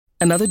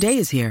Another day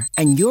is here,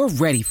 and you're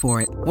ready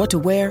for it. What to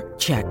wear?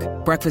 Check.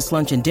 Breakfast,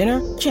 lunch, and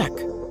dinner? Check.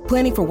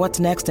 Planning for what's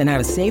next and how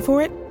to save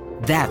for it?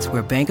 That's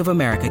where Bank of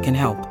America can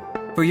help.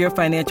 For your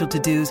financial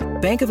to-dos,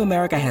 Bank of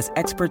America has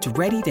experts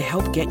ready to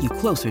help get you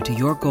closer to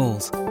your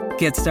goals.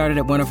 Get started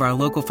at one of our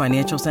local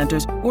financial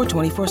centers or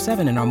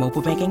 24/7 in our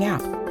mobile banking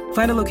app.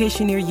 Find a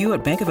location near you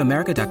at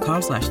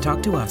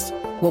bankofamerica.com/talktous.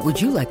 What would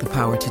you like the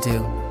power to do?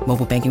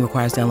 Mobile banking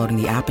requires downloading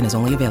the app and is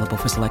only available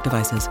for select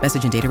devices.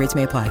 Message and data rates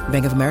may apply.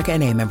 Bank of America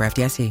N.A., member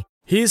FDIC.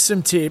 Here's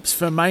some tips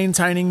for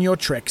maintaining your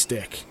Trex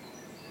deck.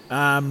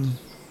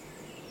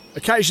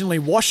 Occasionally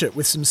wash it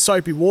with some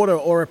soapy water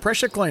or a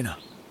pressure cleaner.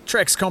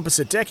 Trex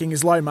composite decking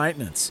is low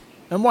maintenance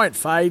and won't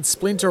fade,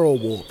 splinter or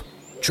warp.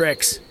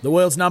 Trex, the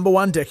world's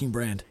 #1 decking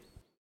brand.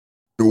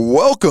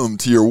 Welcome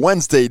to your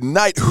Wednesday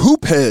night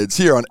Hoop Heads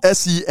here on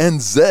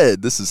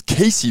SENZ. This is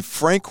Casey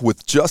Frank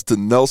with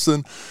Justin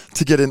Nelson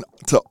to get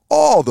into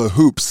all the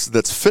hoops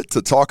that's fit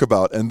to talk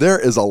about. And there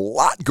is a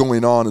lot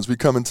going on as we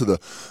come into the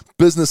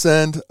business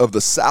end of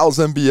the Sal's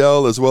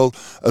NBL as well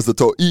as the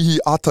To'ihi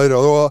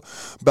Aotearoa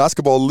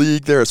Basketball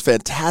League. There is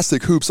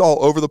fantastic hoops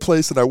all over the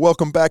place. And I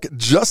welcome back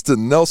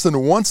Justin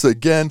Nelson once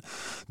again.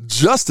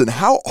 Justin,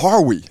 how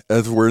are we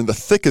as we're in the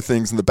thick of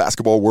things in the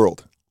basketball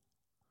world?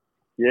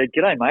 Yeah,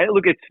 g'day, mate.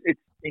 Look, it's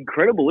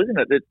incredible, isn't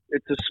it?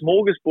 It's a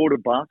smorgasbord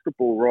of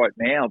basketball right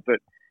now, but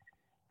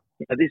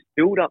this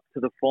build-up to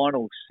the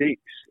Final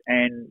Six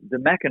and the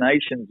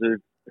machinations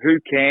of who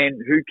can,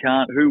 who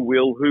can't, who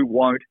will, who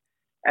won't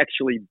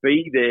actually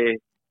be there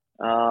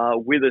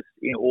with us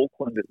in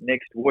Auckland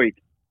next week,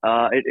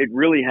 it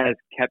really has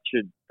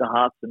captured the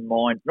hearts and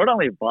minds, not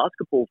only of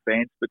basketball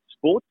fans, but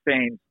sports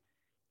fans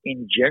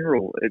in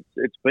general.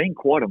 It's been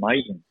quite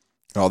amazing.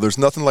 Oh, there's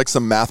nothing like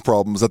some math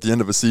problems at the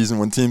end of a season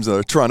when teams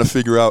are trying to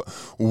figure out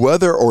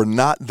whether or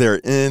not they're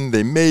in.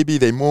 They may be,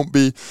 they won't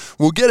be.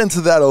 We'll get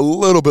into that a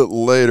little bit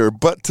later.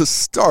 But to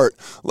start,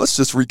 let's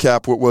just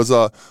recap what was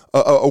a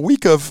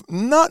week of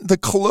not the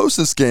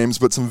closest games,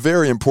 but some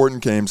very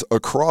important games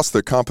across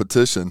the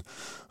competition.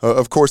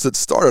 Of course, it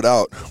started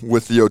out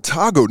with the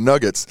Otago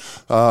Nuggets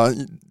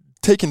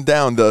taking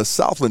down the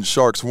Southland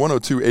Sharks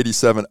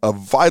 102-87, a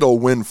vital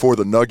win for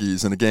the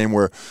Nuggies in a game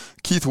where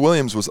Keith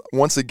Williams was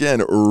once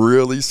again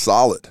really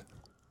solid.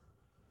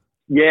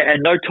 Yeah,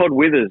 and no Todd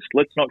Withers.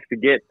 Let's not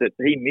forget that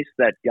he missed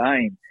that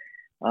game.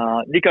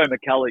 Nico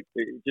McCulloch,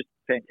 just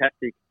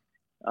fantastic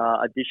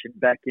addition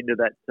back into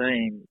that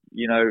team.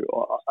 You know,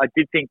 I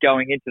did think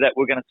going into that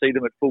we're going to see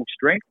them at full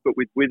strength, but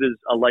with Withers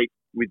a late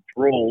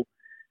withdrawal,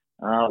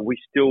 we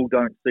still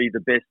don't see the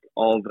best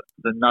of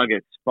the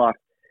Nuggets. But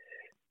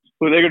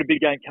well, they've got a big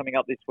game coming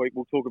up this week.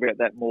 We'll talk about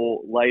that more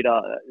later.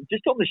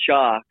 Just on the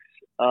Sharks,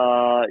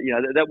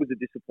 that was a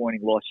disappointing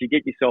loss. You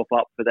get yourself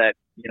up for that,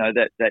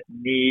 that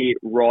near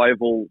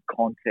rival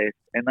contest,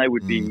 and they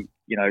would be,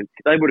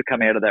 they would have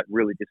come out of that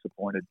really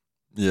disappointed.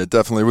 Yeah,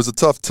 definitely. It was a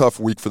tough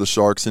week for the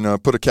Sharks.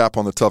 Put a cap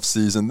on the tough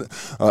season.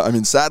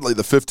 Sadly,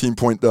 the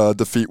 15-point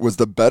defeat was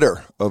the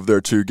better of their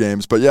two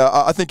games. But yeah,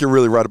 I think you're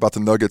really right about the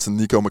Nuggets and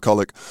Nico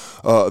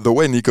McCulloch. The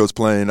way Nico's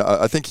playing,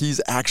 I think he's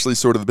actually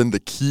sort of been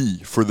the key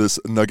for this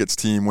Nuggets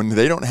team. When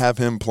they don't have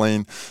him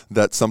playing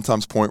that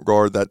sometimes point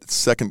guard, that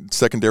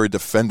secondary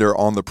defender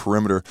on the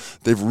perimeter,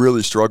 they've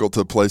really struggled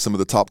to play some of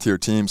the top-tier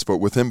teams. But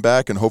with him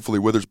back and hopefully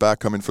Withers back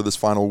coming for this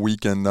final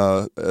week and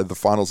the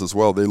finals as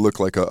well, they look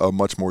like a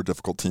much more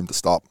difficult team to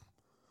stop.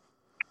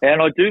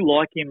 And I do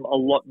like him a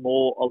lot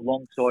more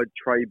alongside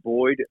Trey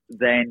Boyd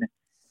than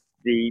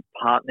the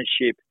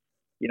partnership,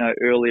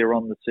 earlier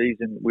on the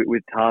season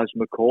with Taj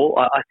McCall.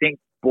 I think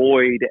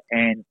Boyd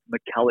and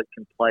McCulloch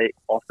can play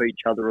off each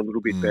other a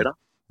little bit better.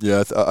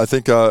 Yeah, I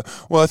think Taj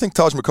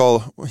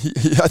McCall,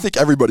 I think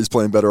everybody's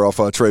playing better off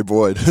Trey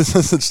Boyd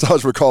since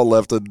Taj McCall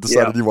left and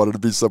decided he wanted to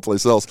be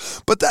someplace else.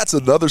 But that's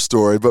another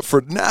story. But for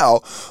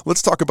now,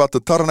 let's talk about the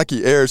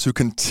Taranaki Airs, who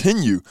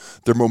continue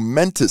their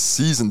momentous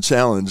season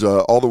challenge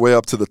all the way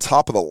up to the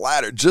top of the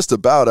ladder, just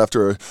about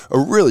after a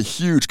really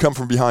huge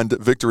come-from-behind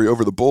victory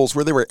over the Bulls,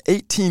 where they were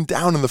 18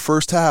 down in the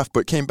first half,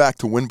 but came back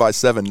to win by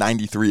 7,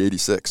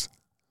 93-86.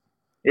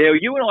 Yeah,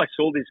 you and I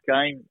saw this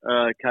game,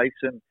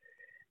 Kaysen.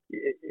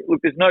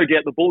 Look, there's no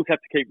doubt the Bulls have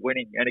to keep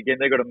winning. And again,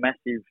 they've got a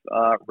massive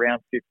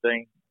round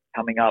 15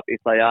 coming up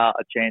if they are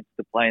a chance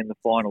to play in the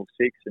final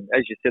six. And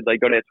as you said, they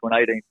got out to an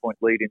 18-point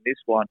lead in this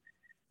one.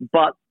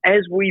 But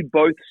as we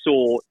both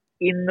saw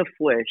in the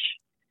flesh,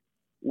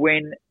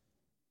 when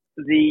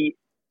the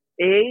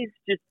Airs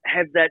just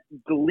have that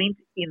glint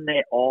in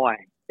their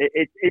eye,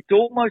 it's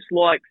almost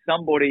like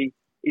somebody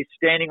is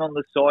standing on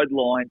the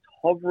sidelines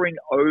hovering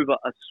over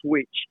a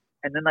switch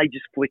and then they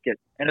just flick it.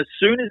 And as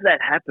soon as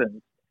that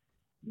happens,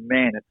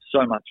 man, it's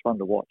so much fun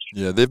to watch.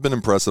 Yeah, they've been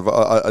impressive.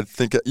 I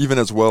think even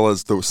as well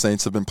as the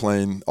Saints have been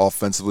playing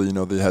offensively,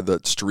 they had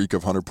that streak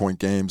of 100-point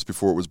games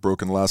before it was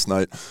broken last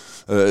night.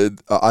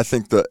 I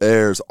think the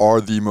Airs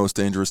are the most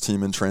dangerous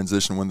team in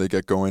transition when they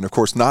get going. Of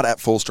course, not at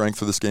full strength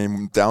for this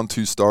game, down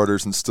 2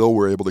 starters, and still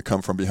were able to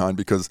come from behind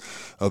because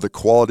of the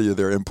quality of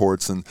their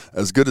imports. And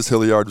as good as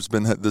Hilliard has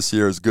been this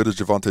year, as good as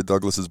Javonte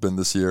Douglas has been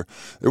this year,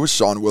 it was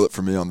Sean Willett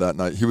for me on that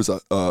night. He was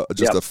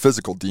just a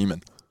physical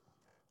demon.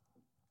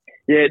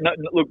 Yeah,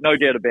 no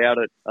doubt about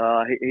it.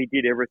 He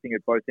did everything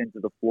at both ends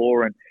of the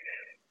floor. And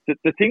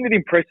the thing that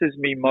impresses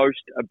me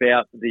most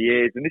about the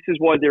Airs, and this is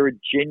why they're a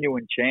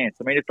genuine chance.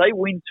 I mean, if they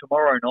win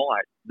tomorrow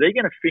night, they're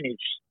going to finish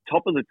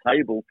top of the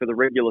table for the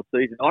regular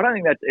season. I don't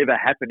think that's ever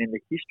happened in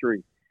the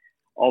history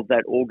of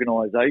that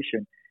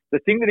organisation. The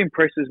thing that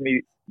impresses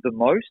me the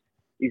most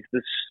is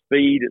the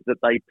speed that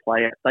they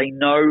play at. They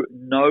know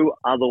no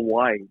other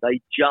way. They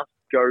just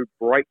go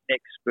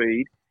breakneck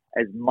speed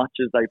as much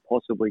as they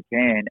possibly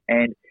can.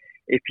 And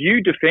if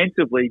you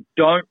defensively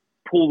don't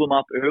pull them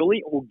up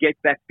early or get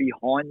back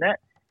behind that,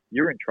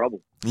 you're in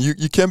trouble.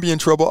 You can be in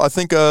trouble. I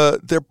think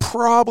they're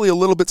probably a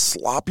little bit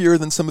sloppier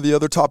than some of the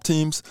other top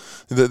teams.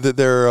 They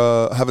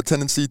have a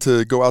tendency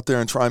to go out there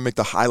and try and make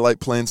the highlight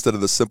play instead of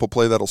the simple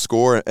play that'll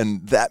score,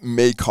 and that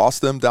may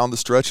cost them down the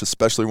stretch,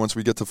 especially once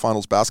we get to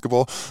finals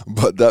basketball,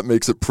 but that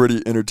makes it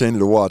pretty entertaining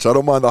to watch. I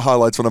don't mind the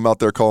highlights when I'm out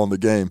there calling the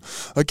game.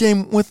 A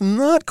game with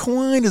not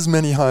quite as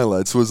many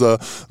highlights was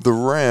the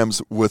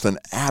Rams with an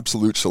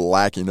absolute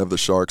shellacking of the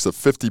Sharks, a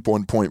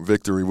 51-point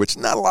victory, which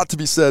not a lot to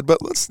be said, but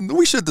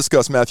we should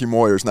discuss Matthew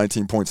Moyer's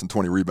 19 points and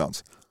 20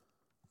 rebounds.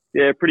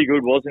 Yeah, pretty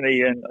good, wasn't he?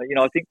 And,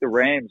 I think the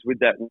Rams, with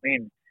that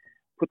win,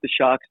 put the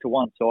Sharks to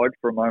one side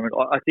for a moment.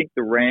 I think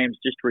the Rams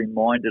just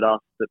reminded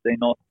us that they're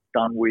not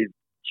done with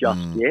just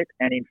yet.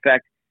 And, in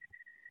fact,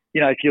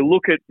 if you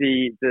look at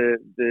the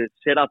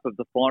setup of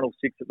the final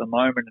 6 at the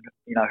moment,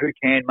 who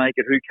can make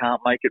it, who can't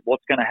make it,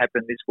 what's going to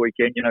happen this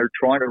weekend,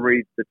 trying to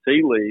read the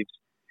tea leaves,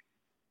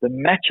 the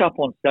matchup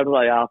on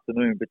Saturday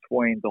afternoon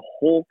between the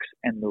Hawks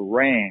and the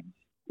Rams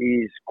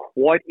is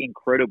quite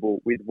incredible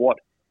with what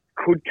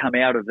could come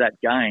out of that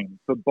game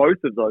for both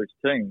of those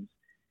teams.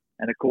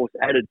 And, of course,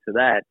 added to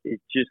that is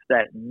just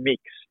that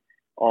mix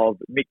of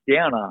Mick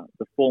Downer,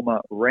 the former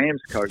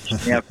Rams coach,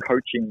 now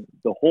coaching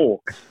the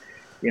Hawks.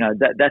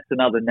 That's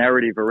another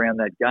narrative around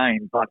that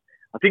game. But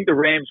I think the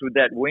Rams, with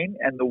that win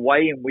and the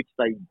way in which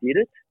they did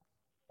it,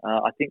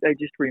 I think they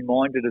just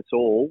reminded us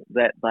all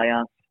that they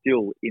are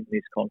still in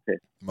this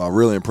contest.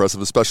 Really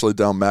impressive, especially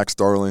down Max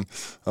Darling.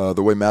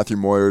 The way Matthew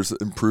Moyer's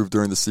improved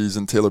during the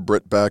season, Taylor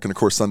Britt back, and of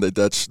course Sunday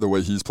Dech, the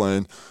way he's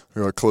playing,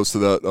 close to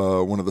that,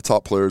 one of the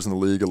top players in the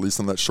league, at least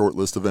on that short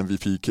list of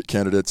MVP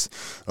candidates.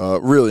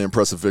 Really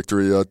impressive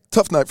victory.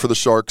 Tough night for the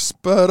Sharks,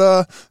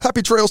 but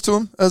happy trails to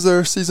them as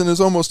their season is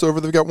almost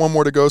over. They've got one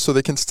more to go, so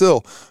they can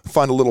still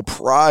find a little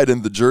pride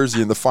in the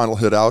jersey in the final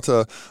hit out.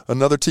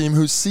 Another team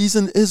whose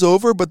season is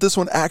over, but this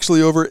one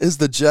actually over, is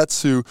the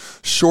Jets, who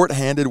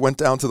shorthanded went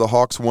down to the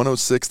Hawks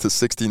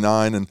 106-69,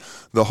 and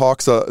the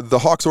Hawks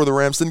or the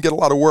Rams didn't get a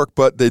lot of work,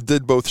 but they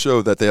did both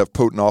show that they have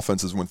potent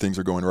offenses when things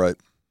are going right.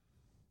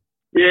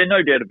 Yeah,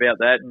 no doubt about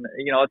that. And,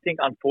 I think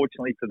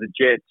unfortunately for the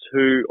Jets,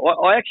 who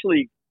I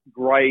actually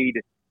grade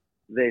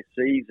their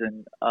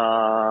season,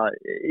 on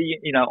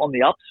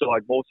the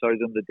upside more so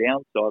than the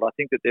downside. I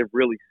think that they've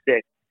really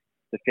set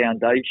the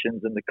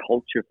foundations and the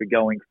culture for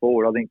going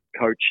forward. I think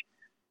Coach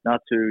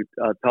Natu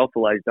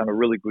Taufale has done a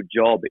really good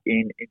job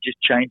in just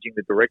changing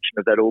the direction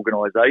of that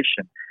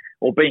organisation,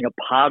 or being a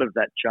part of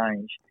that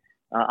change.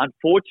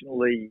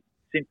 Unfortunately,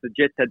 since the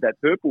Jets had that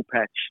purple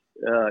patch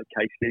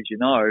case, as you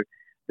know,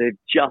 they've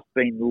just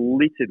been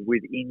littered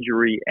with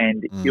injury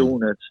and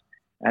illness,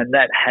 and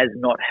that has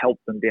not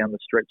helped them down the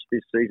stretch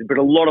this season. But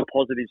a lot of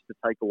positives to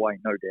take away,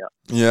 no doubt.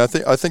 Yeah,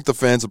 I think the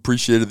fans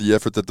appreciated the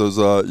effort that those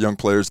young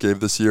players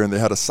gave this year, and they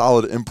had a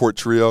solid import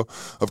trio.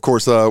 Of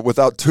course,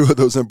 without 2 of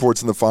those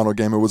imports in the final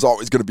game, it was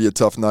always going to be a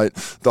tough night.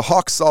 The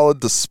Hawks solid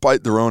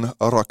despite their own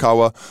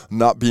Arakawa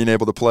not being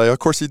able to play. Of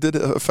course, he did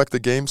affect the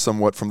game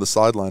somewhat from the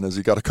sideline, as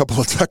he got a couple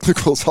of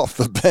technicals off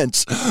the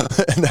bench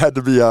and had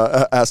to be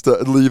asked to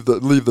leave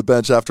the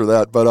bench after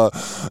that. But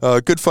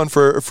good fun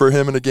for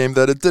him in a game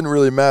that it didn't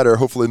really matter.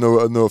 Hopefully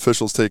no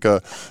officials to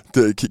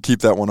keep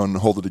that one on and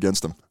hold it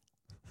against them.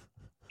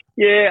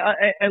 Yeah,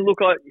 and look,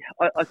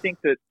 I think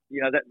that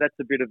that's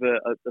a bit of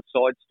a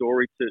side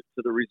story to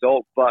the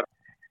result, but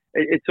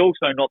it's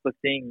also not the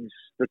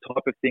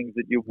type of things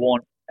that you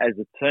want as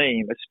a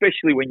team,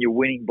 especially when you're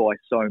winning by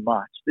so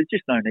much. There's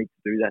just no need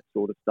to do that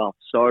sort of stuff.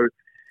 So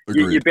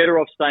you're better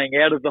off staying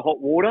out of the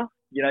hot water.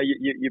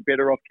 You're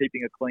better off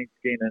keeping a clean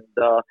skin, and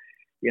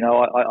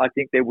I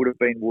think there would have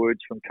been words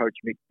from Coach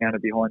Mick Downer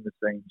behind the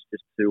scenes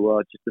just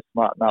to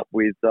smarten up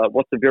with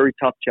what's a very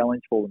tough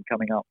challenge for them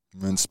coming up.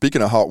 And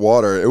speaking of hot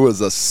water, it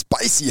was a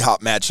spicy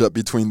hot matchup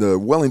between the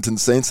Wellington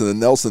Saints and the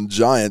Nelson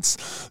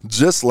Giants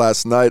just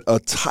last night. A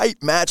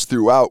tight match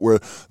throughout, where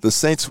the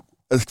Saints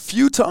a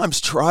few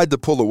times tried to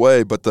pull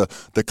away, but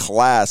the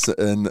class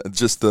and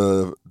just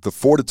the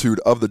fortitude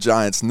of the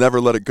Giants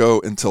never let it go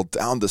until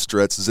down the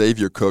stretch.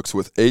 Xavier Cooks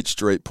with 8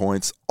 straight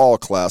points, all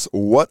class.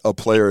 What a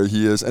player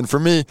he is. And for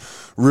me,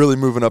 really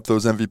moving up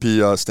those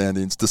MVP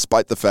standings,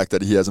 despite the fact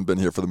that he hasn't been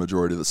here for the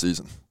majority of the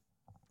season.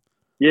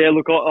 Yeah,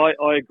 look,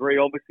 I agree.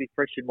 Obviously,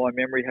 fresh in my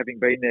memory, having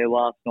been there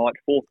last night,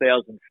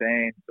 4,000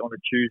 fans on a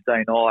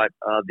Tuesday night.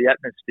 The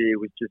atmosphere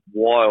was just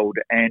wild.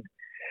 And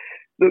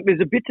look, there's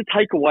a bit to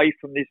take away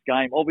from this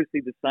game.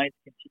 Obviously, the Saints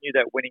continue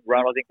that winning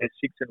run. I think they're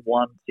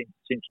 6-1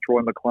 since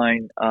Troy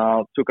McLean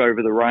took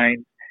over the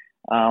reins.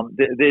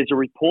 There's a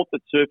report that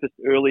surfaced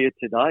earlier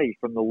today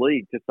from the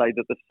league to say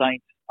that the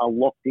Saints are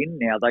locked in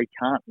now. They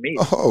can't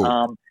miss.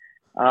 Oh.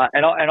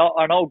 And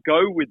I'll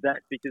go with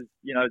that because,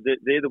 you know,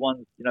 they're the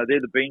ones, you know,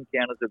 they're the bean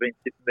counters that have been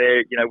sitting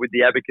there, you know, with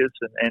the abacus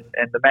and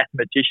the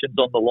mathematicians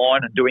on the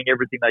line and doing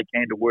everything they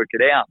can to work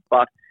it out.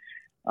 But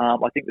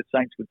I think the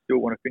Saints would still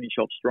want to finish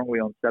off strongly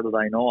on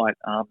Saturday night,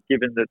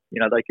 given that, you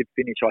know, they could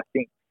finish, I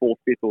think, 4th,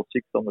 5th or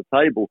 6th on the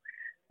table.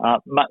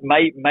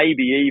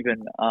 Maybe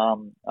even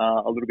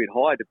a little bit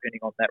higher,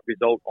 depending on that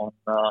result on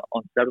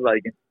Saturday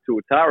against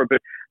Tuatara.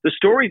 But the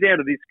stories out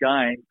of this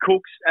game,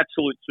 Cooks,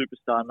 absolute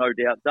superstar, no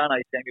doubt.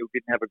 Darnay Samuel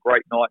didn't have a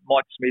great night.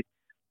 Mike Smith,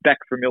 back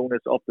from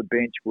illness off the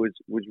bench, was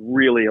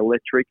really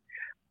electric.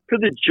 For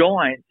the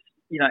Giants,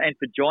 you know, and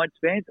for Giants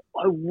fans,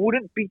 I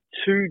wouldn't be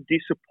too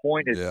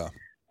disappointed. Yeah.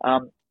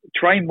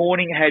 Trey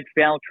Morning had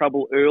foul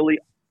trouble early,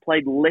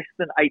 played less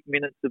than 8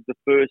 minutes of the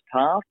first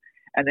half.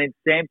 And then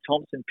Sam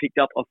Thompson picked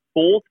up a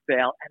 4th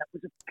foul, and it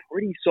was a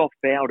pretty soft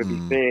foul, to be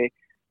fair,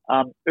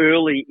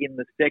 early in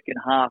the second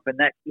half, and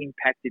that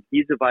impacted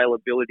his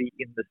availability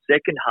in the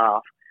second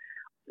half.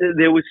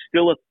 There was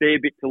still a fair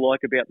bit to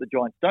like about the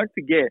Giants. Don't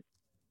forget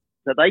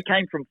that they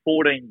came from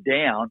 14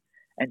 down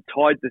and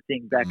tied the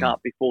thing back up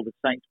before the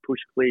Saints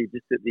pushed clear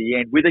just at the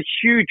end, with a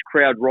huge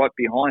crowd right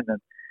behind them.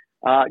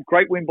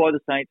 Great win by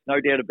the Saints,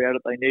 no doubt about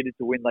it. They needed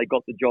to win. They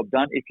got the job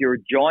done. If you're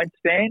a Giants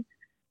fan,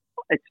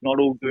 it's not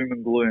all doom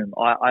and gloom.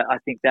 I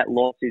think that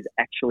loss is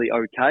actually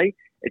okay.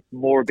 It's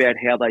more about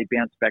how they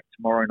bounce back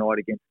tomorrow night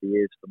against the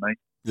Airs for me.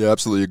 Yeah,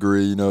 absolutely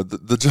agree. You know,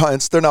 the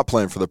Giants, they're not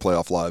playing for their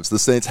playoff lives. The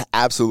Saints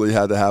absolutely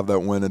had to have that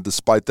win, and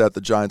despite that,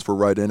 the Giants were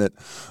right in it.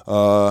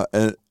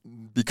 And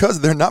because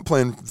they're not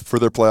playing for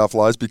their playoff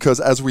lives, because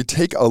as we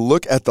take a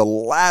look at the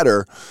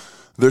ladder,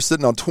 they're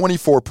sitting on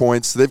 24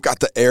 points. They've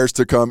got the Airs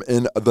to come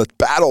in the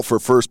battle for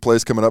first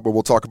place coming up, but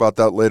we'll talk about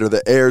that later.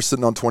 The Airs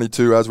sitting on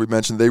 22, as we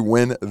mentioned. They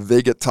win.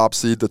 They get top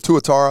seed. The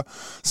Tuatara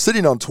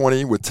sitting on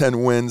 20 with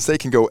 10 wins. They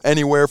can go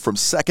anywhere from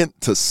 2nd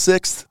to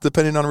 6th,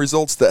 depending on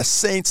results. The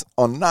Saints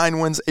on 9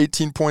 wins,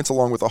 18 points,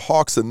 along with the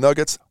Hawks and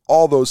Nuggets.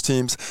 All those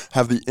teams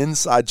have the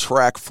inside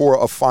track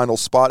for a final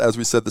spot. As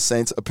we said, the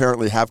Saints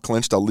apparently have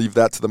clinched. I'll leave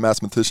that to the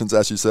mathematicians,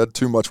 as you said.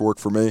 Too much work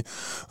for me.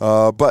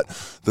 But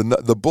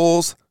the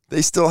Bulls,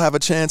 they still have a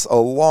chance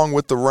along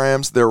with the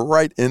Rams. They're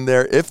right in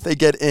there. If they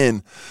get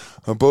in,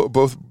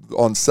 both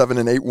on 7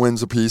 and 8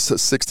 wins apiece,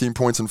 16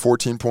 points and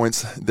 14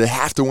 points, they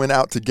have to win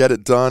out to get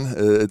it done.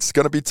 It's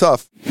going to be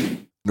tough.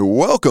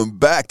 Welcome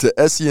back to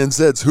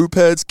SENZ's Hoop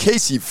Heads.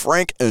 Casey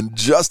Frank and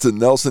Justin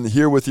Nelson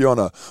here with you on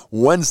a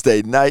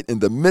Wednesday night in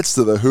the midst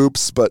of the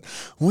hoops. But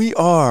we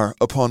are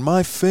upon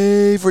my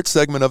favorite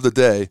segment of the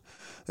day.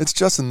 It's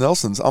Justin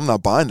Nelson's I'm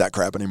Not Buying That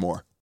Crap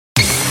Anymore.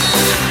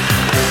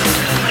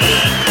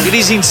 It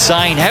is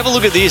insane. Have a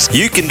look at this.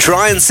 You can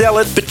try and sell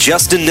it, but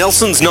Justin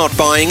Nelson's not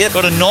buying it.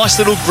 Got a nice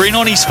little grin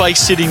on his face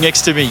sitting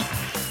next to me.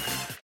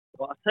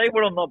 Well, I'll tell you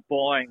what I'm not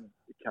buying,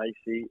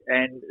 Casey,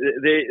 and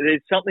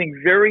there's something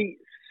very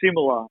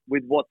similar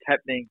with what's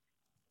happening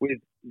with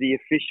the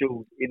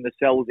officials in the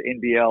Sal's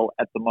NBL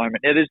at the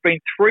moment. Now, there's been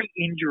 3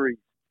 injuries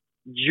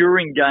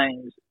during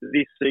games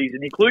this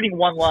season, including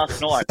one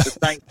last night, the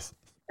Saints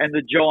and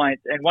the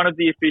Giants, and one of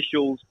the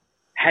officials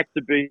had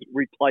to be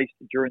replaced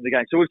during the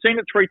game. So we've seen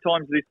it 3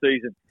 times this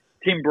season.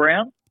 Tim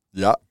Brown,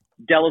 Yeah.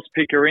 Dallas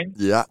Pickering,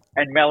 Yeah.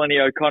 and Melanie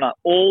O'Connor.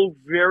 All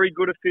very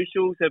good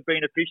officials, have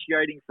been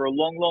officiating for a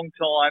long, long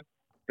time,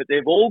 but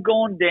they've all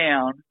gone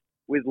down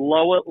with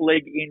lower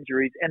leg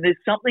injuries, and there's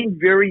something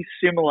very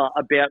similar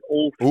about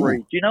all 3. Ooh.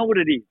 Do you know what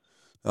it is?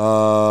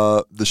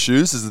 The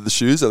shoes? Is it the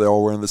shoes? Are they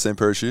all wearing the same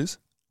pair of shoes?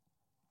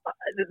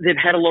 They've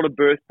had a lot of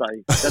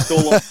birthdays. That's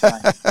all I'm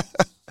saying.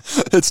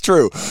 It's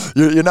true.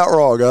 You're not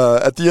wrong.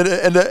 At the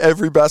end of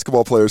every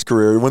basketball player's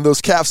career, when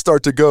those calves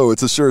start to go,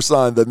 it's a sure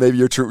sign that maybe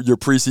your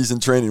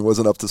preseason training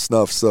wasn't up to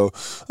snuff. So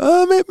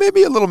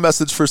maybe a little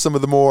message for some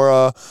of the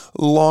more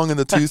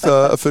long-in-the-tooth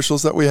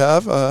officials that we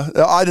have.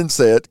 I didn't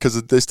say it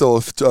because they still.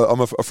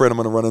 I'm afraid I'm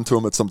going to run into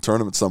them at some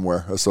tournament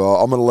somewhere. So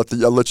I'm going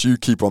to let you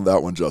keep on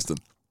that one, Justin.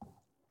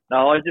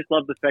 No, I just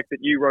love the fact that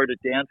you wrote it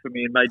down for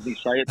me and made me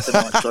say it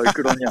tonight. So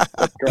good on you.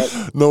 That's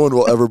great. No one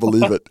will ever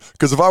believe it.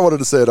 Because if I wanted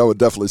to say it, I would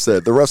definitely say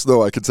it. The rest,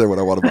 though, I could say what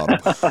I want about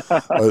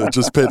them.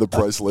 Just pay the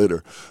price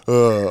later.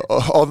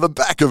 On the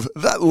back of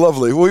that,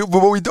 lovely. We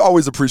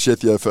always appreciate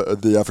the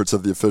efforts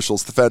of the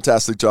officials. The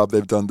fantastic job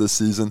they've done this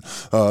season.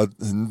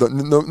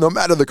 No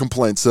matter the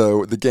complaints,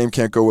 the game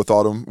can't go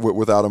without them,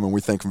 and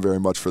we thank them very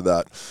much for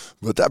that.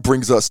 But that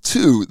brings us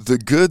to the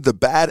good, the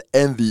bad,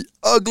 and the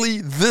ugly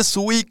this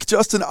week.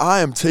 Justin, I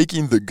am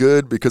taking the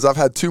good because I've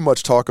had too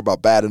much talk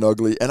about bad and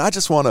ugly, and I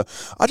just want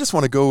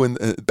to go and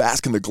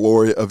bask in the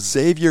glory of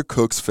Xavier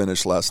Cook's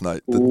finish last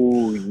night.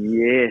 Oh,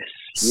 yes.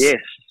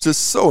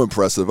 Just so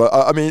impressive.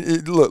 I mean,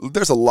 look,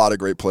 there's a lot of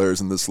great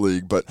players in this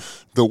league, but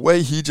the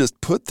way he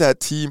just put that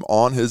team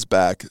on his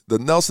back, the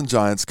Nelson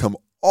Giants come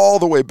all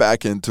the way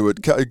back into it,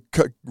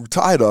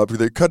 tied up.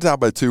 They cut down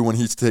by 2 when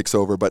he takes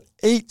over, but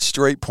 8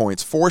 straight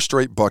points, 4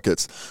 straight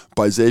buckets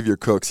by Xavier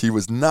Cooks. He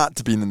was not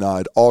to be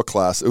denied, all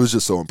class. It was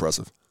just so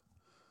impressive.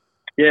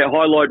 Yeah,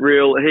 highlight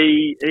reel.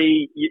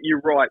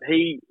 You're right.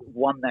 He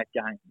won that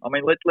game. I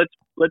mean,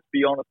 let's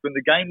be honest. When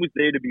the game was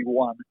there to be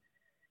won,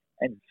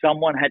 and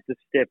someone had to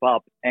step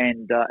up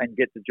and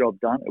get the job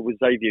done, it was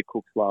Xavier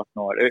Cooks last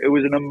night. It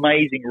was an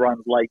amazing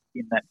run late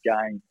in that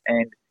game,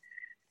 and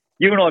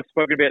you and I have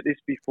spoken about this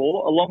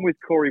before. Along with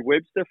Corey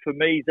Webster, for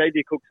me,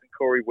 Xavier Cooks and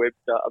Corey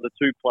Webster are the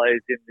 2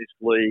 players in this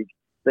league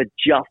that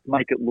just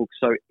make it look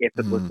so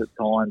effortless at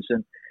times.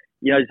 And,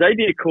 you know,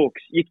 Xavier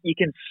Cooks, you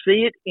can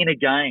see it in a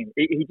game.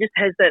 He just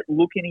has that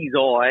look in his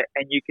eye,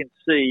 and you can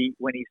see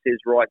when he says,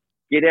 right,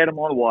 get out of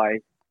my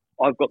way,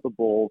 I've got the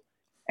ball,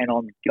 and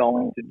I'm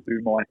going to do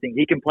my thing.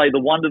 He can play the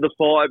 1 to the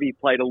 5. He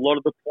played a lot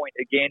of the point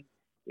again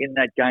in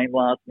that game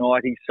last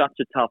night. He's such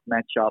a tough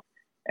matchup.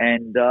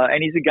 And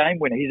he's a game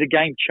winner. He's a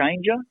game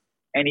changer,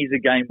 and he's a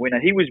game winner.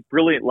 He was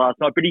brilliant last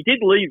night, but he did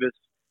leave us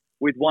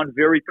with one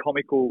very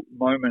comical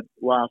moment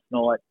last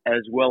night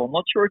as well. I'm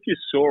not sure if you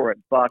saw it,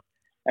 but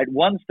at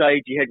one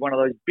stage he had one of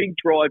those big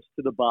drives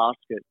to the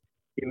basket.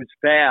 He was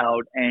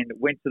fouled and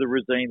went to the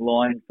Rosine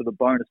line for the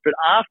bonus. But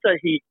after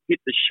he hit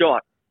the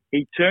shot,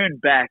 he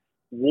turned back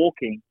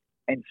walking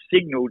and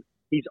signaled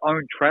his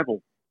own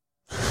travel.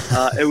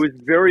 It was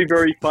very,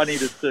 very funny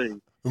to see.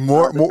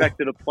 The fact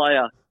that a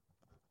player...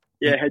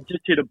 had just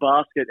hit a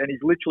basket, and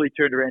he's literally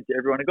turned around to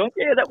everyone and gone,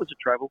 yeah, that was a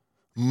travel.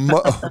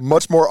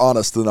 Much more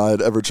honest than I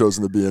had ever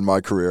chosen to be in my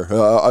career.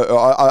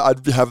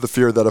 I'd have the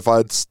fear that if I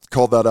had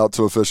called that out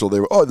to official, they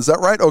would, oh, is that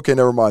right? Okay,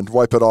 never mind.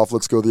 Wipe it off.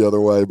 Let's go the other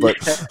way. But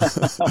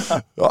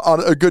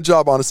a good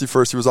job, honesty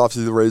first. He was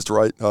obviously raised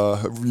right.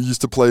 He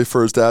used to play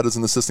for his dad as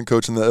an assistant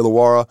coach in the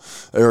Illawarra,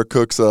 Eric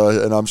Cooks,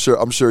 and I'm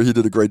sure he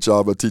did a great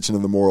job of teaching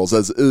him the morals,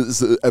 as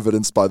is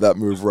evidenced by that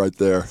move right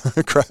there.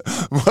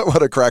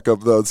 What a crack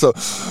up, though. So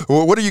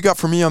what do you got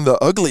for me on the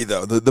ugly,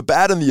 though? The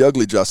bad and the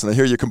ugly, Justin. I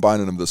hear you're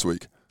combining them this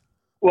week.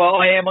 Well,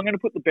 I am. I'm going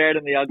to put the bad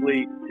and the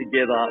ugly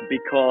together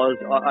because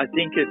I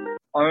think it's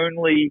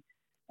only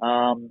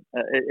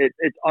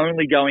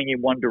going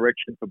in one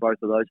direction for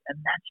both of those, and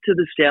that's to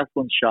the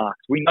Southland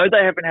Sharks. We know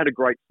they haven't had a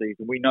great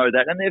season. We know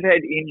that, and they've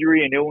had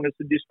injury and illness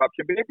and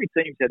disruption, but every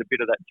team's had a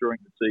bit of that during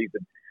the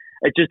season.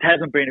 It just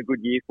hasn't been a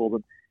good year for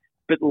them.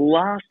 But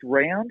last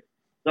round,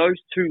 those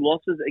 2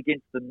 losses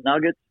against the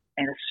Nuggets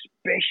and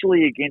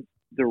especially against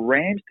the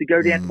Rams to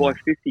go down by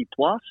 50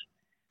 plus,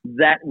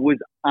 that was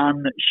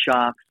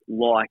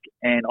un-Sharks-like,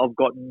 and I've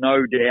got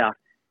no doubt,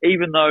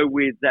 even though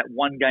with that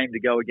one game to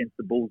go against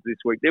the Bulls this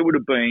week, there would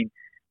have been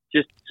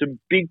just some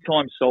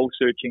big-time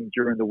soul-searching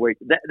during the week.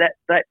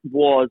 That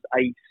was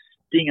a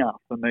stinger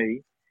for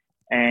me,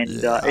 and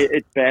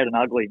it's bad and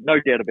ugly,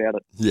 no doubt about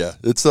it. Yeah,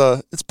 it's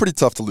pretty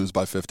tough to lose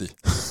by 50.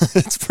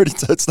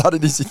 It's not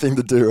an easy thing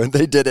to do, and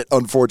they did it,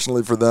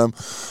 unfortunately for them.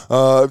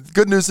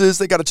 Good news is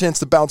they got a chance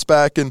to bounce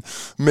back and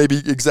maybe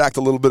exact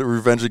a little bit of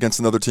revenge against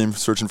another team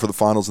searching for the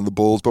finals in the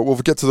Bulls, but we'll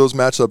get to those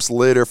matchups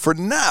later. For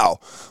now,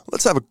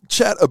 let's have a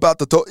chat about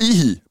the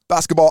To'ihi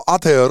Basketball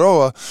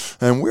Aotearoa,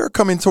 and we're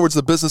coming towards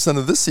the business end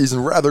of this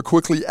season rather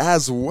quickly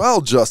as well,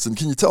 Justin.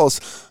 Can you tell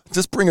us,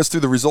 just bring us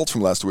through the results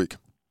from last week?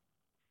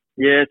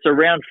 Yeah, so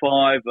round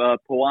 5,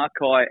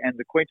 Pauakai and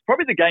the Queens,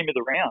 probably the game of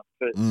the round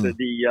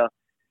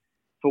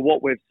for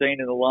what we've seen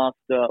in the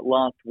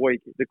last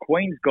week. The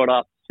Queens got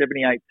up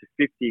 78-59.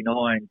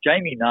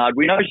 Jamie Nard,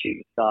 we know she's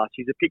a star.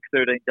 She's a pick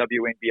 13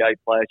 WNBA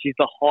player. She's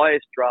the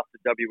highest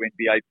drafted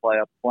WNBA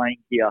player playing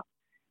here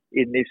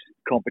in this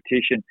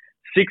competition.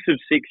 6 of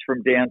 6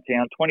 from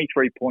downtown,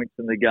 23 points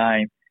in the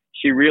game.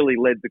 She really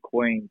led the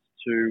Queens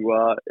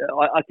to,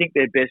 I think,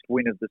 their best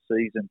win of the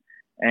season.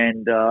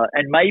 And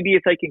maybe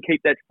if they can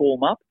keep that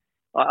form up,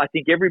 I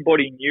think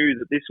everybody knew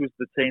that this was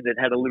the team that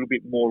had a little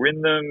bit more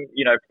in them.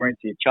 You know,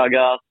 Florencia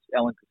Chagas,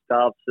 Ellen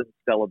Gustafsson,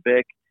 Stella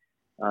Beck,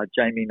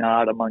 Jamie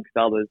Nard, amongst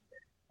others.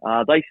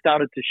 They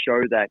started to show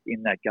that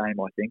in that game,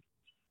 I think.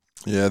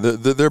 Yeah,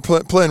 they're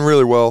playing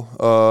really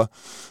well.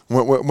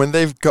 When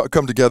they've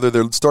come together,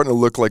 they're starting to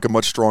look like a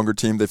much stronger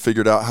team. They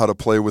figured out how to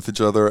play with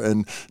each other,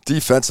 and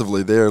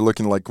defensively, they are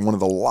looking like one of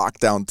the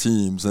lockdown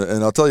teams.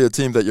 And I'll tell you, a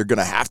team that you're going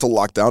to have to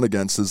lock down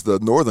against is the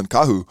Northern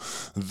Kahu.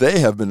 They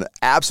have been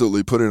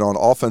absolutely putting on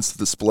offensive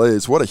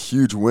displays. What a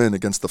huge win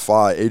against the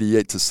Phi,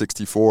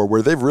 88-64,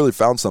 where they've really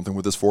found something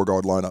with this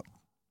four-guard lineup.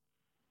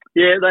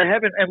 Yeah, they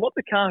haven't. And what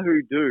the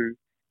Kahu do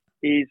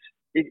is,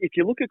 if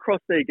you look across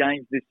their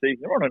games this season,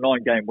 they're on a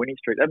 9-game winning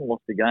streak. They haven't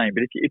lost a game.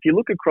 But if you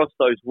look across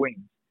those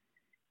wins,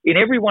 in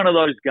every one of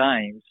those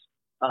games,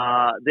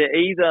 they're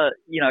either,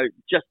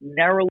 just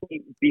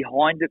narrowly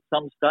behind at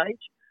some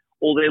stage,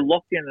 or they're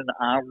locked in an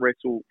arm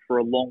wrestle for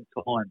a long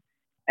time.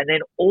 And then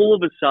all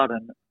of a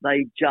sudden,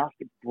 they just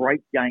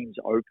break games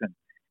open.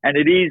 And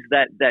it is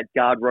that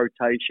guard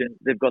rotation.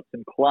 They've got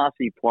some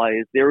classy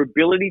players. Their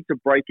ability to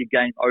break a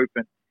game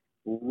open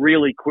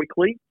really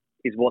quickly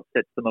is what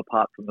sets them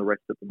apart from the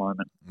rest at the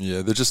moment.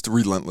 Yeah, they're just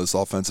relentless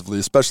offensively,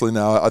 especially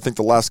now. I think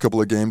the last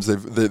couple of games,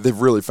 they've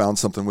really found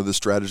something with this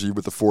strategy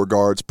with the four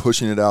guards,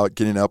 pushing it out,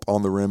 getting up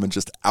on the rim, and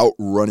just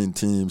outrunning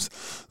teams.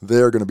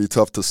 They're going to be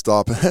tough to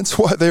stop, and hence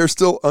why they are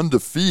still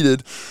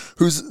undefeated.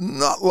 Who's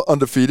not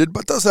undefeated,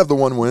 but does have the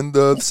one win.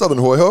 The Southern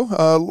Hoiho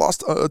lost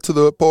to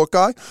the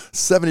Poakai,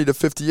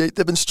 70-58.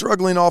 They've been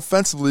struggling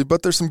offensively,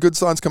 but there's some good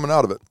signs coming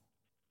out of it.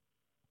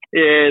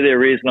 Yeah,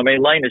 there is. And I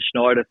mean, Lena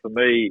Schneider, for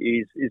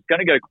me, is going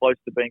to go close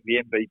to being the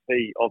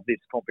MVP of this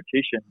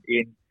competition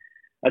in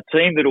a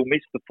team that will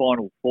miss the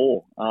Final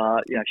Four.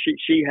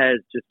 She has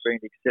just been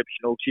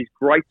exceptional. She's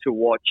great to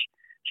watch.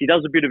 She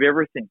does a bit of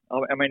everything.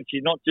 I mean,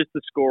 she's not just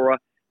a scorer.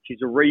 She's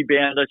a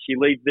rebounder. She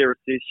leads their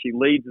assists. She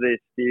leads their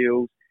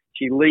steals.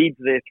 She leads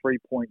their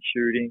three-point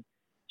shooting.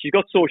 She's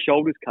got sore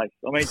shoulders, Case.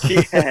 I mean,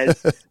 she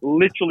has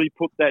literally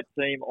put that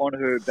team on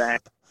her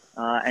back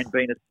and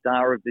been a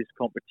star of this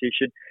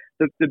competition.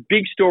 The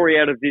big story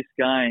out of this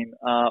game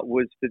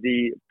was for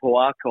the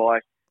Poakai,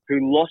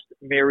 who lost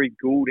Mary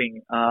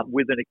Goulding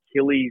with an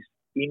Achilles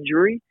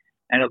injury,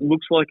 and it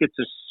looks like it's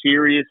a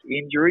serious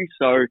injury.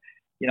 So,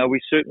 we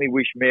certainly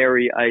wish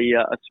Mary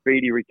a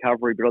speedy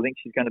recovery, but I think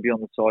she's going to be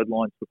on the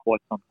sidelines for quite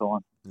some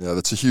time. Yeah,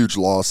 that's a huge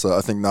loss. I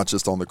think not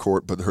just on the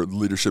court, but her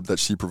leadership that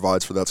she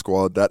provides for that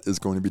squad, that is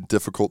going to be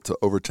difficult to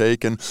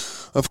overtake. And,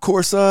 of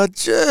course,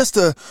 just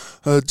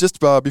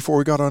before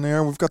we got on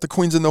air, we've got the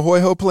Queens and the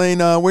Hoiho playing.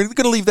 We're going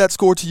to leave that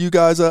score to you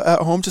guys at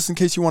home, just in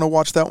case you want to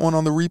watch that one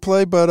on the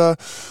replay. But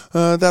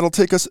that'll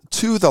take us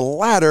to the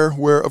ladder,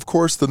 where, of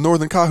course, the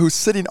Northern Kahu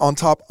sitting on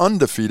top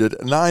undefeated,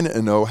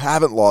 9-0,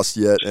 haven't lost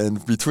yet.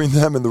 And between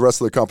them and the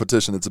rest of the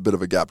competition, it's a bit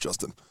of a gap,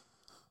 Justin.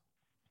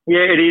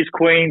 Yeah, it is.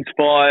 Queens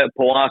by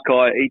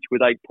Poakai, each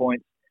with 8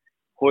 points.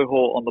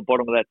 Hoiho on the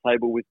bottom of that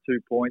table with 2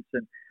 points.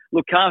 And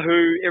look,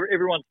 Kahu,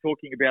 everyone's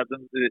talking about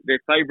them. They're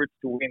favourites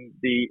to win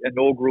the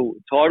inaugural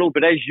title.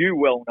 But as you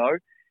well know,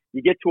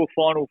 you get to a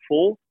Final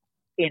Four,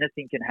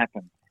 anything can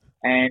happen.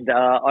 And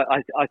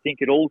I think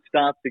it all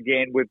starts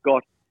again. We've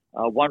got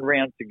one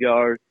round to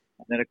go.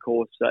 And then, of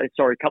course, a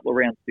couple of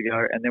rounds to go,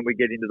 and then we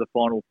get into the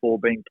Final Four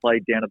being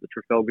played down at the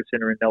Trafalgar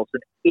Centre in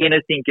Nelson.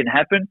 Anything can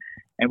happen.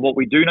 And what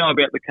we do know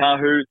about the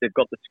Kahus, they've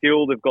got the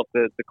skill, they've got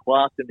the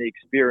class and the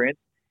experience,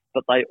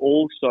 but they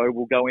also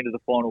will go into the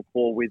Final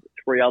Four with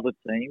 3 other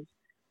teams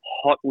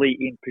hotly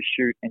in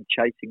pursuit and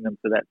chasing them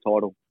for that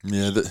title.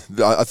 Yeah,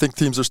 I think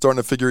teams are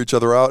starting to figure each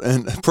other out.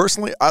 And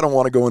personally, I don't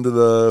want to go into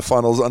the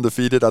finals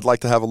undefeated. I'd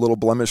like to have a little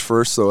blemish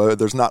first, so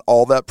there's not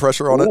all that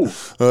pressure on it.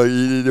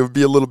 It would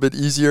be a little bit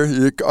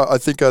easier. I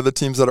think the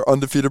teams that are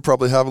undefeated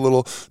probably have a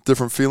little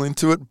different feeling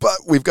to it. But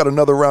we've got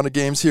another round of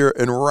games here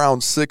in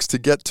round 6 to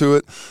get to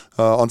it.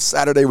 On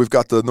Saturday, we've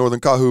got the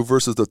Northern Kahu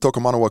versus the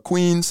Tokomanawa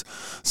Queens.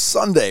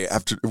 Sunday,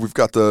 we've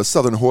got the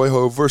Southern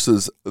Hoiho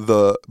versus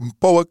the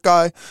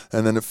Poakai.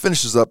 And then it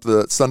finishes up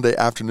the Sunday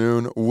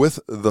afternoon with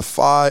the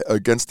Phi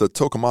against the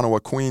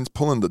Tokomanawa Queens,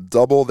 pulling the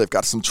double. They've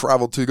got some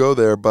travel to go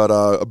there, but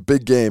a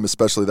big game,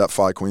 especially that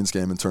Phi Queens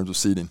game in terms of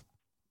seeding.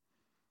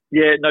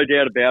 Yeah, no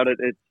doubt about it.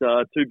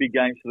 It's 2 big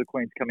games for the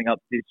Queens coming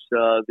up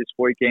this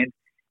weekend.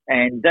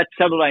 And that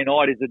Saturday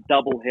night is a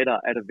double-header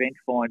at Event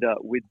Finder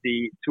with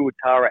the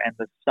Tuatara and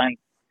the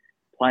Saints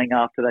playing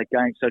after that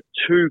game. So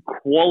 2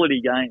 quality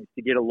games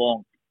to get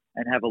along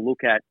and have a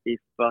look at if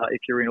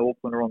you're in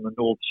Auckland or on the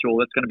North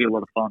Shore. That's going to be a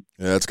lot of fun.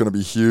 Yeah, it's going to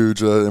be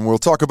huge. And we'll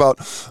talk about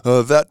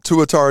that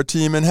Tuatara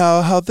team and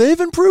how they've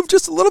improved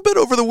just a little bit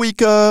over the week,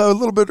 a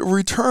little bit a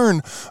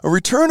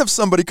return of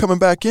somebody coming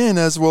back in,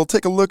 as we'll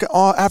take a look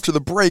after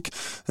the break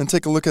and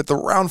take a look at the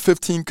round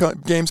 15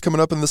 games coming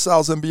up in the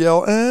Sal's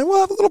NBL. And we'll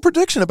have a little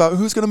prediction about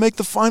who's going to make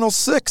the final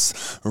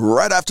 6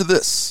 right after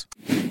this.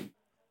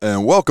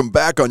 And welcome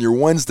back on your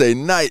Wednesday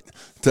night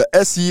to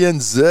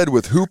SENZ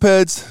with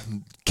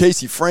Hoopheads.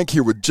 Casey Frank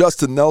here with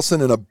Justin Nelson,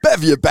 and a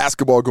bevy of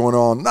basketball going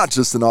on, not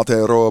just in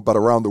Aotearoa, but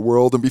around the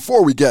world. And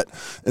before we get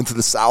into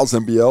the Sal's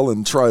NBL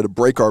and try to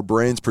break our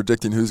brains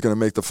predicting who's going to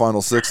make the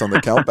final 6 on the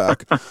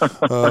countback,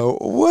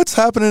 what's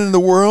happening in the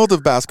world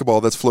of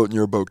basketball that's floating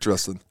your boat,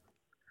 Justin?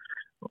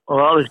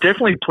 Well, there's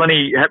definitely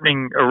plenty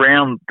happening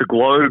around the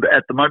globe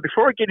at the moment.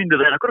 Before I get into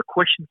that, I've got a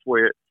question for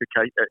you,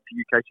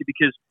 Casey,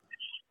 because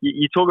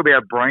you talk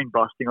about brain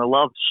busting. I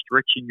love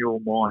stretching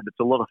your mind. It's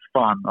a lot of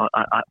fun.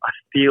 I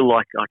feel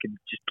like I can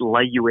just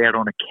lay you out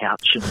on a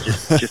couch and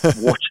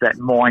just watch that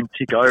mind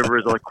tick over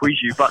as I quiz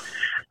you. But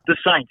the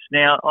Saints,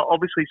 now,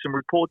 obviously some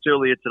reports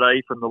earlier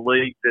today from the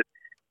league that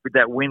with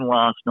that win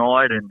last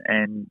night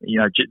and you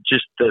know,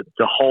 just the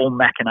whole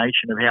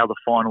machination of how the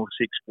final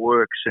six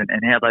works and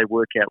how they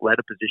work out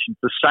ladder positions,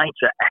 the Saints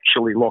are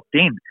actually locked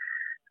in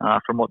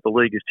from what the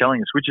league is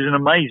telling us, which is an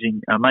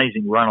amazing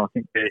run. I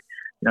think they're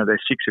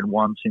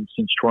 6-1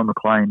 since Troy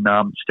McLean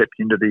stepped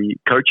into the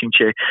coaching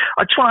chair.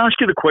 I just want to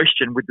ask you the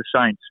question with the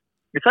Saints.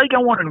 If they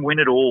go on and win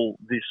it all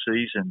this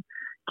season,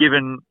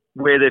 given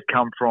where they've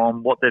come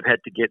from, what they've had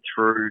to get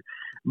through,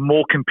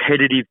 more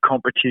competitive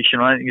competition,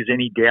 I don't think there's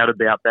any doubt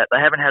about that. They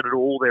haven't had it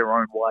all their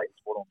own way,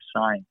 is what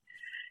I'm saying.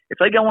 If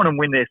they go on and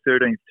win their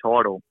 13th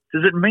title,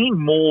 does it mean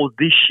more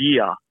this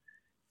year,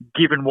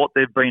 given what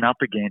they've been up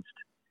against,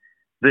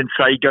 than,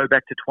 say, go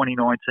back to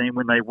 2019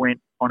 when they went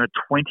on a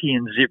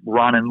 20-0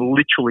 run and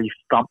literally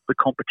thumped the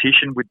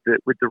competition with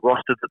the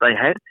roster that they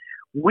had?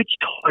 Which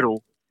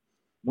title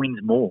wins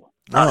more?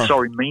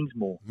 Means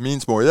more.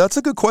 Means more. Yeah, that's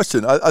a good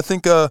question. I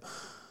think,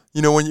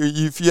 when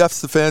if you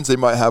ask the fans, they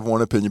might have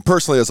one opinion.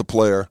 Personally, as a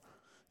player,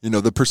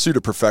 the pursuit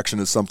of perfection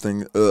is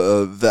something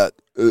that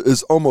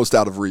is almost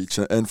out of reach.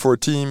 And for a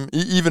team,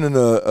 even in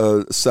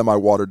a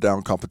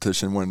semi-watered-down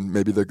competition when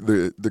maybe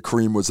the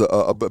cream was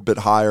a bit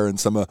higher and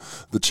some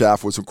of the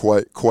chaff wasn't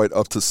quite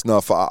up to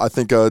snuff, I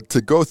think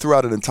to go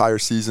throughout an entire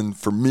season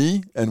for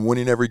me and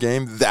winning every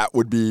game, that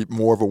would be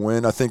more of a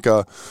win. I think,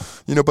 but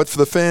for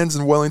the fans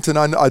in Wellington,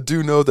 I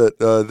do know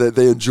that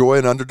they enjoy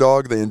an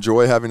underdog. They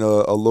enjoy having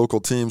a local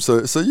team.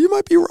 So you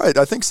might be right.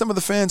 I think some of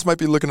the fans might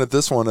be looking at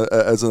this one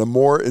as a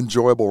more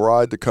enjoyable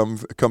ride to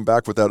come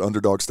back with that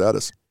underdog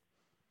status.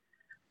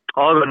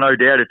 I've got no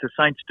doubt if the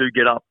Saints do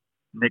get up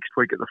next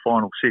week at the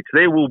final six,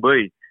 there will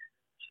be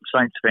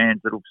some Saints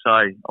fans that will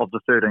say, of the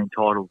 13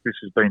 titles, this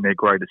has been their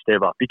greatest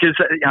ever. Because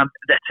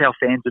that's how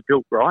fans are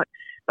built, right?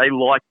 They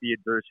like the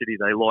adversity.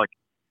 They like,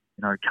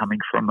 coming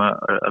from a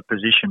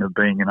position of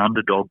being an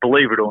underdog.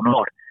 Believe it or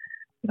not,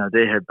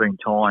 there have been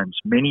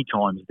many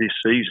times this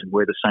season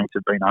where the Saints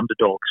have been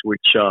underdogs,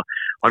 which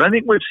I don't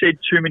think we've said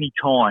too many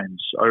times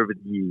over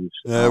the years.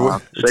 Yeah,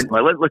 so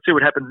anyway, let's see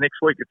what happens next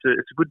week. It's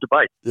a good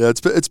debate. Yeah,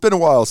 it's been a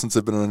while since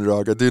I've been an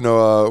underdog. I do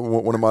know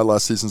one of my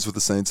last seasons with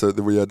the Saints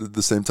that we had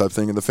the same type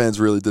thing, and the fans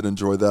really did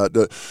enjoy that.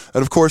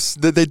 And of course,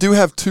 they do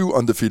have 2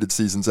 undefeated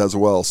seasons as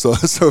well. So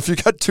if you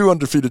got 2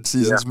 undefeated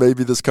seasons,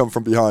 maybe this come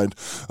from behind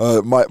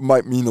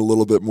might mean a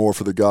little bit more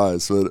for the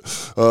guys. But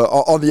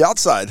on the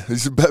outside,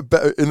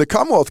 in the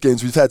Commonwealth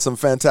games, we've had some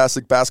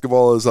fantastic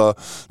basketball as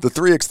the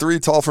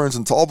 3x3 Tall Ferns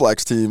and Tall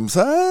Blacks teams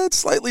had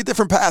slightly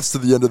different paths to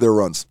the end of their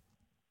runs.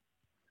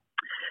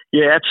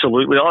 Yeah,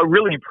 absolutely. I'm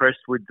really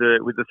impressed with the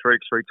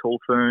 3x3 Tall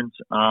Ferns.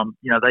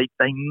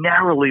 They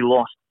narrowly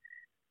lost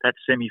that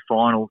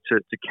semi-final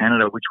to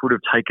Canada, which would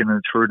have taken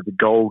them through to the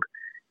gold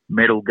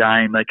medal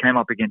game. They came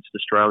up against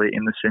Australia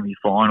in the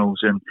semi-finals,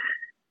 and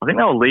I think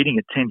they were leading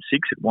at 10-6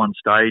 at one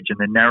stage, and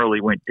then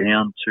narrowly went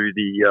down to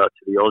the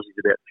Aussies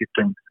about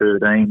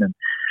 15-13. And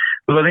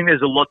but I think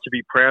there's a lot to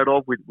be proud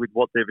of with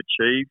what they've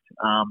achieved,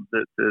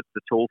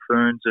 the Tall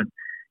Ferns. And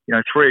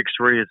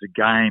 3x3 as a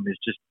game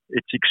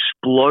it's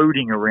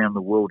exploding around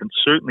the world and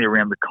certainly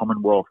around the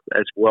Commonwealth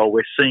as well.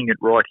 We're seeing it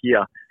right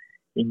here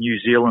in New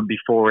Zealand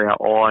before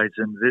our eyes,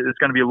 and there's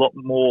going to be a lot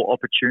more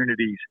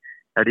opportunities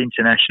at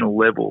international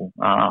level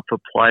for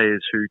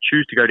players who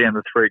choose to go down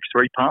the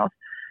 3x3 path.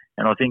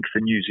 And I think for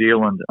New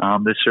Zealand,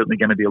 there's certainly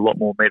going to be a lot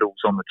more medals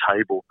on the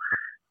table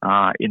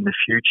in the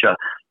future.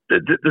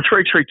 The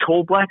 3x3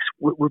 Tall Blacks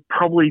were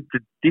probably the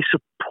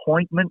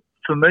disappointment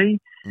for me.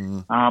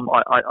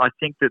 I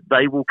think that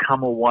they will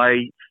come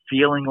away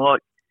feeling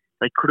like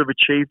they could have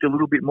achieved a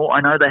little bit more.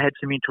 I know they had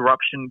some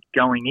interruption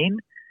going in.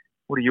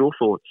 What are your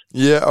thoughts?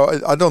 Yeah,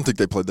 I don't think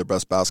they played their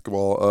best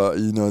basketball.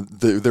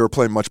 They were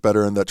playing much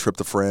better in that trip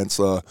to France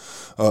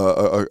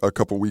a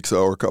couple weeks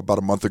or about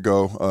a month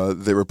ago.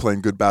 They were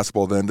playing good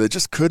basketball then. They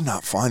just could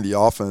not find the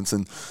offense.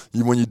 And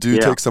when you do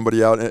take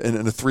somebody out in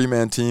a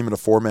 3-man team and a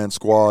 4-man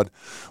squad,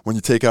 when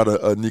you take out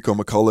a Nico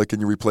McCulloch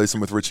and you replace him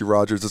with Richie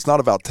Rogers, it's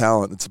not about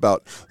talent. It's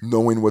about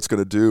knowing what's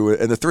going to do.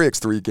 And the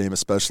 3x3 game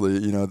especially,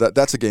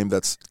 that's a game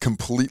that's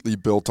completely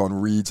built on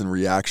reads and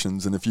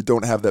reactions. And if you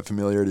don't have that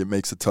familiarity, it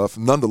makes it tough.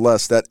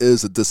 Nonetheless, that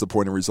is a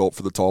disappointing result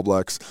for the Tall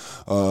Blacks,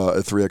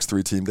 a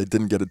 3x3 team. They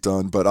didn't get it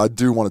done, but I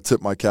do want to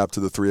tip my cap to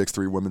the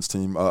 3x3 women's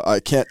team.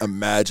 I can't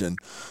imagine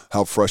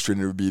how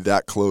frustrating it would be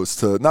that close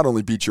to not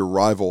only beat your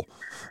rival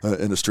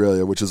in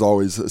Australia, which is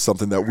always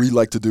something that we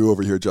like to do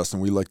over here, Justin.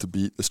 We like to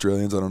beat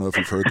Australians. I don't know if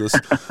you've heard this,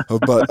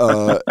 but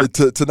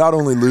to not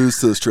only lose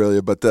to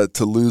Australia, but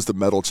to lose the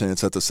medal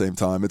chance at the same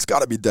time, it's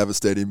got to be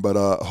devastating. But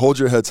hold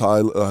your heads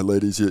high,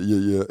 ladies.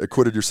 You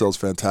acquitted yourselves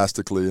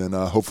fantastically, and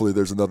hopefully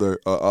there's another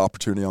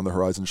opportunity on the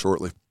horizon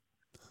shortly.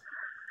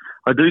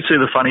 I do see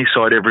the funny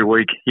side every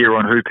week here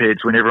on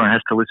Hoopheads when everyone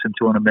has to listen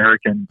to an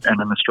American and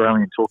an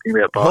Australian talking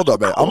about basketball. Hold on,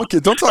 man. I'm a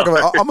kid. Don't talk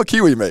about. I'm a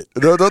Kiwi, mate.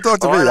 Don't talk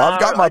to me. I've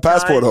got my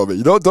passport,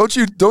 homie.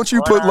 Don't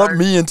you lump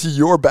me into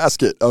your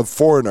basket of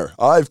foreigner.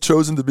 I've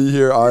chosen to be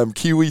here. I am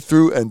Kiwi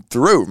through and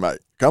through, mate.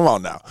 Come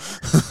on now.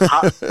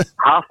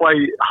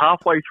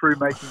 halfway through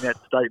making that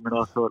statement,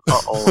 I thought,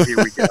 here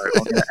we go.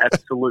 I'm going to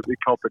absolutely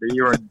cop it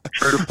here and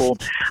true to form.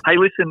 Hey,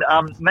 listen,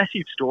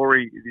 massive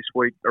story this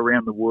week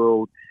around the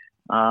world.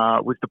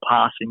 With the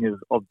passing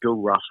of Bill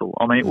Russell.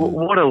 I mean,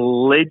 what a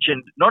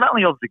legend, not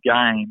only of the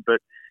game, but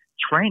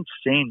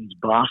transcends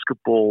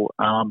basketball,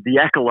 the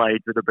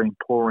accolades that have been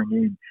pouring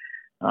in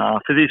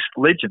for this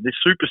legend, this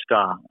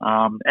superstar.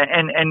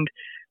 And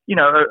you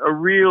know, a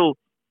real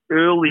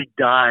early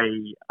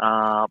day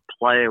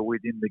player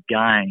within the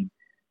game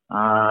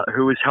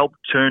who has helped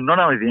turn not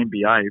only the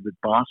NBA, but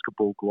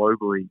basketball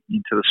globally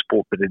into the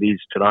sport that it is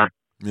today.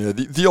 Yeah,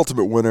 the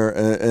ultimate winner.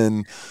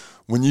 And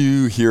when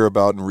you hear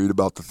about and read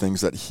about the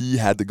things that he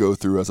had to go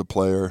through as a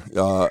player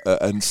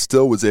and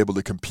still was able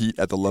to compete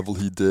at the level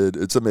he did,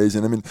 it's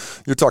amazing. I mean,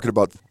 you're talking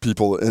about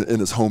people in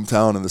his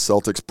hometown and the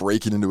Celtics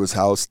breaking into his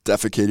house,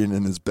 defecating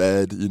in his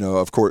bed. You know,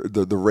 of course,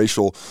 the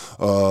racial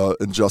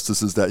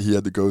injustices that he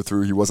had to go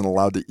through. He wasn't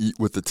allowed to eat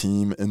with the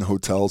team in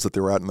hotels that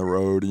they were at on the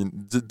road.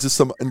 Just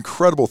some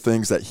incredible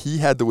things that he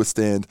had to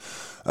withstand.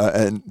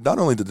 And not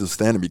only did he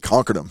stand him, he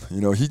conquered him.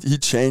 You know, he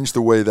changed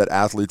the way that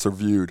athletes are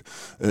viewed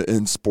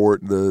in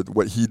sport.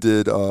 What he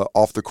did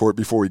off the court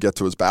before we get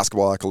to his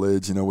basketball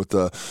accolades, you know, with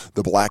the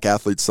Black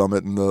Athlete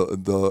Summit in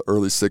the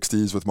early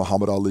 60s with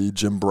Muhammad Ali,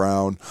 Jim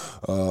Brown,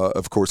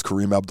 of course,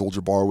 Kareem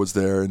Abdul-Jabbar was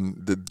there,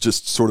 and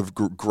just sort of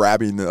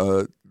grabbing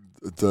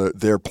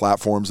their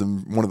platforms,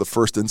 and one of the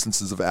first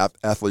instances of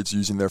athletes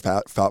using their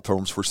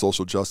platforms for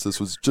social justice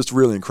was just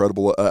really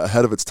incredible,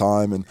 ahead of its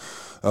time. And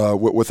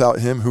without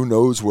him, who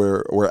knows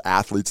where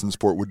athletes in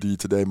sport would be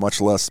today,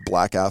 much less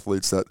black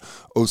athletes that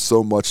owe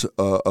so much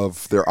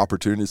of their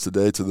opportunities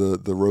today to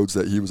the roads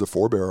that he was a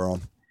forebearer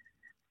on.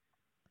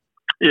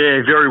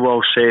 Yeah, very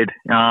well said.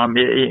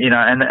 You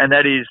know, and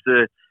that is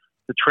the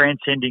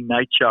transcending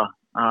nature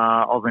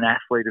of an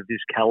athlete of this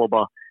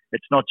caliber.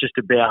 It's not just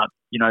about,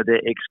 you know,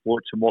 their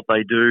exploits and what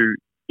they do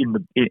in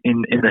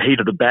the heat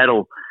of the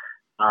battle,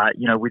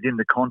 you know, within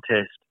the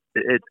contest.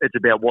 It's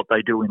about what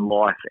they do in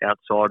life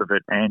outside of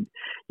it. And,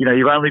 you know,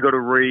 you've only got to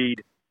read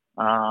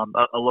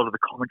a lot of the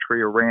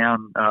commentary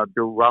around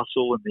Bill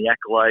Russell and the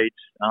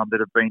accolades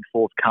that have been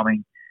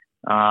forthcoming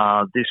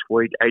this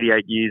week,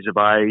 88 years of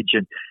age.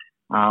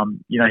 And,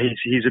 you know,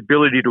 his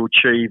ability to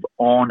achieve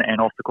on and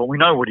off the court. We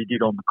know what he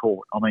did on the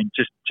court. I mean,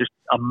 just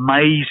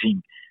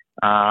amazing.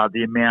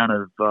 The amount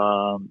of,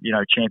 you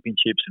know,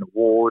 championships and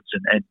awards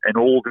and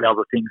all the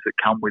other things that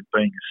come with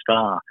being a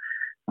star.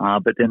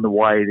 But then the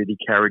way that he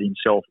carried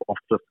himself off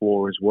the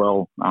floor as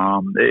well.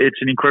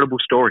 It's an incredible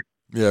story.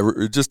 Yeah,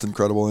 just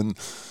incredible. And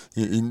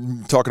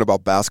talking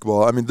about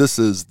basketball, I mean, this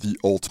is the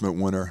ultimate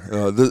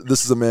winner.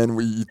 This is a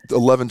man,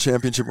 11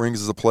 championship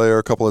rings as a player,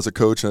 a couple as a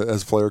coach,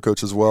 as a player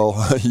coach as well.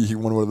 He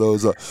won one of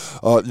those.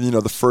 You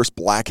know, the first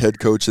black head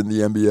coach in the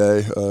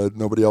NBA.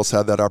 Nobody else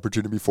had that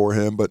opportunity before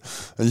him, but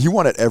he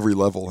won at every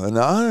level.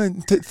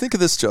 And think of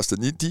this,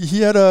 Justin.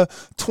 He had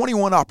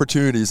 21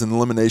 opportunities in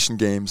elimination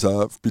games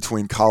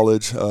between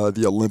college,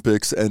 the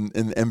Olympics, and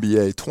the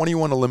NBA.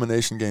 21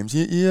 elimination games.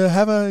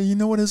 You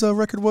know what his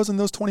record was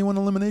in those 21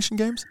 elimination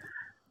games?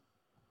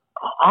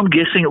 I'm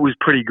guessing it was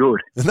pretty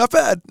good. Not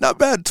bad.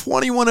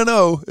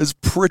 21-0 is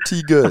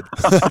pretty good.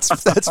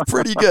 That's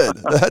pretty good.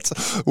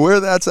 That's where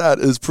that's at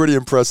is pretty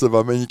impressive.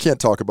 I mean, you can't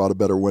talk about a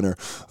better winner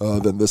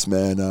than this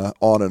man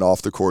on and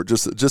off the court.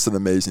 Just an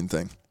amazing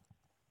thing.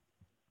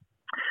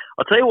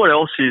 I'll tell you what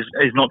else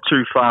is not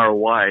too far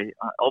away.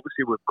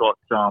 Obviously, we've got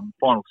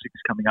Final Six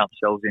coming up,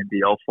 Cells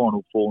NBL,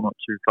 Final Four not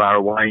too far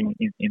away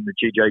in the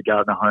GJ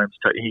Gardner Homes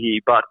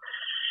Tahiti, but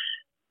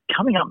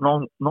coming up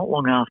not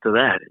long after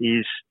that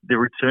is the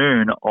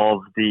return of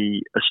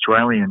the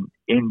Australian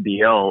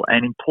NBL,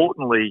 and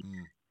importantly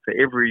for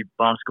every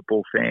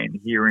basketball fan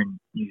here in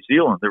New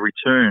Zealand, the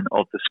return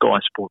of the Sky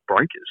Sport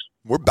Breakers.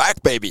 We're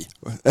back, baby.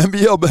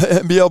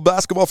 NBL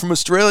basketball from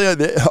Australia.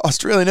 The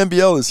Australian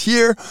NBL is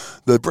here.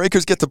 The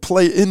Breakers get to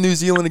play in New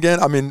Zealand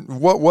again. I mean,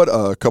 what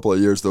a couple of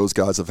years those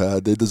guys have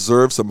had. They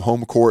deserve some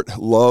home court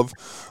love.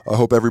 I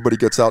hope everybody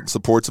gets out and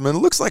supports them. And it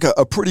looks like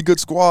a pretty good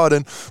squad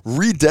and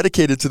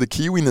rededicated to the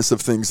Kiwiness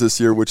of things this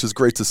year, which is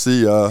great to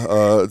see.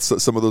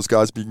 Some of those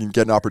guys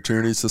getting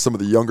opportunities. So some of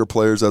the younger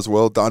players as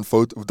well. Dan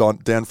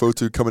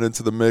Fotu coming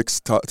into the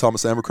mix.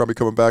 Thomas Abercrombie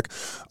coming back.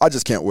 I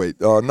just can't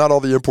wait. Not all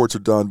the imports are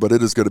done, but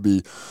it is going to be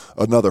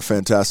another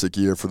fantastic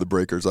year for the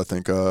Breakers. I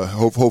think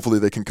hopefully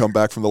they can come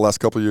back from the last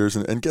couple of years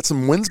and get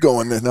some wins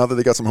going now that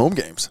they got some home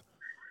games.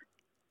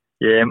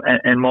 Yeah,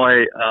 and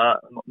my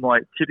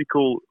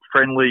typical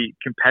friendly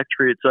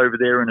compatriots over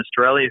there in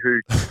Australia who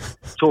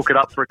talk it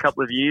up for a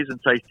couple of years and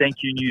say, thank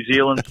you, New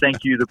Zealand,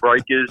 thank you, the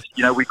Breakers.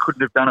 We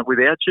couldn't have done it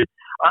without you.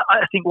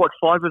 I think,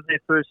 5 of their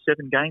first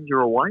 7 games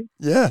are away?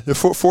 Yeah,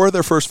 4 of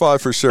their first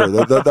 5 for sure.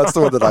 That's the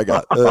one that I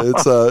got.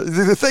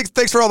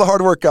 Thanks for all the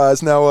hard work,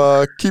 guys.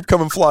 Now keep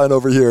coming flying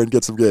over here and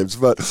get some games.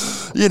 But,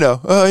 you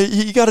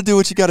got to do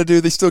what you got to do.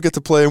 They still get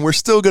to play, and we're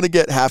still going to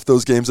get half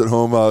those games at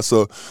home.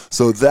 So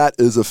that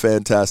is a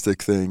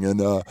fantastic thing.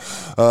 And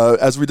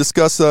as we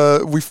discuss,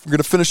 we're going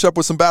to finish up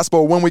with some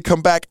basketball when we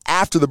come back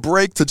after the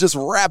break to just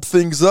wrap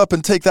things up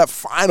and take that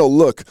final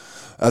look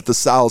at the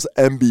Sal's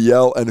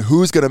NBL and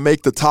who's going to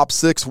make the top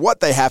 6, what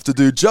they have to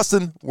do.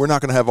 Justin, we're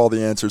not going to have all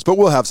the answers, but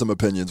we'll have some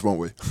opinions, won't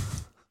we?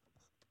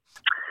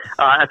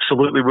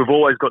 Absolutely. We've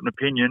always got an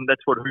opinion.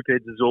 That's what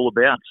Hoopheads is all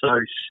about. So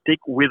stick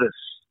with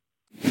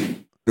us.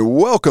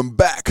 Welcome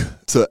back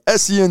to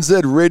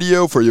SENZ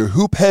Radio for your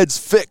Hoopheads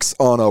fix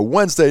on a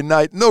Wednesday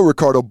night. No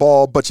Ricardo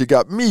Ball, but you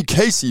got me,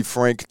 Casey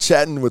Frank,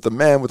 chatting with the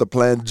man with a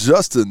plan,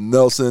 Justin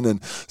Nelson.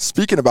 And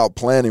speaking about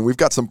planning, we've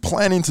got some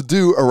planning to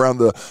do around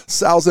the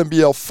Sal's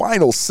NBL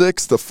Final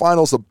 6. The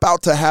finals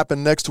about to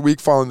happen next week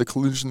following the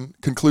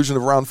conclusion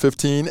of round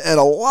 15, and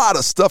a lot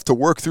of stuff to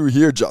work through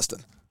here,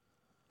 Justin.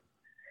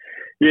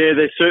 Yeah,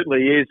 there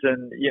certainly is.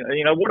 And,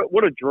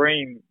 what a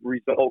dream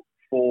result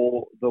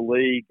for the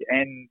league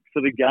and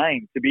for the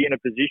game to be in a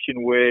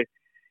position where,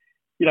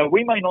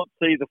 we may not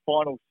see the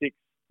final 6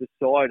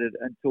 decided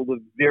until the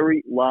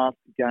very last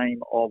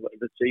game of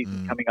the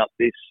season coming up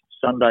this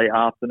Sunday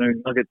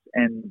afternoon, Nuggets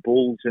and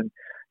Bulls. And,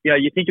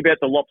 you think about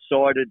the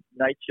lopsided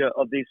nature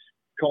of this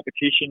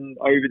competition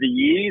over the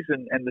years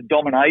and the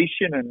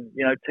domination and,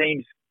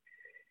 teams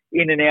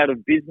in and out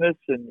of business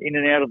and in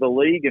and out of the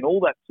league and all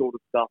that sort of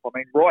stuff. I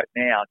mean, right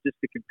now, just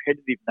the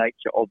competitive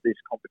nature of this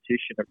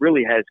competition, it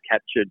really has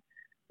captured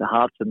the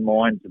hearts and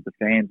minds of the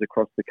fans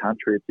across the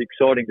country. It's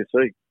exciting to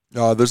see.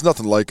 There's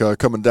nothing like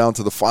coming down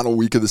to the final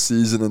week of the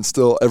season and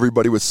still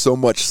everybody with so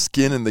much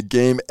skin in the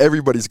game.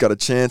 Everybody's got a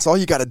chance. All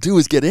you got to do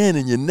is get in,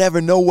 and you never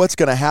know what's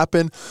going to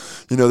happen.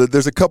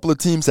 There's a couple of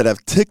teams that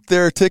have ticked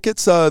their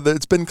tickets.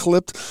 It's been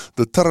clipped.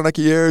 The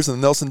Taranaki Airs and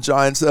the Nelson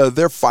Giants,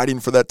 they're fighting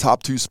for that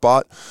top 2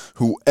 spot.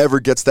 Whoever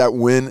gets that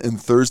win in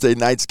Thursday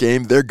night's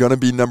game, they're going to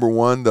be number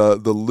 1.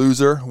 The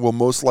loser will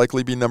most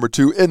likely be number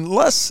 2,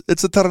 unless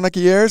it's the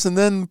Taranaki Airs, and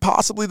then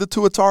possibly the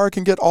Tuatara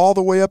can get all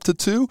the way up to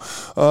 2.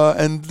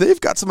 And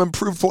they've got some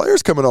improved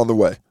players coming on the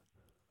way.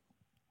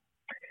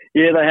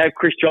 Yeah, they have.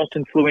 Chris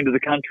Johnson flew into the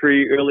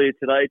country earlier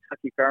today.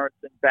 Tucky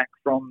Farrington back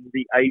from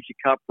the Asia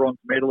Cup, bronze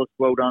medalist.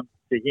 Well done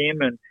to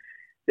him. And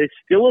there's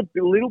still a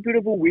little bit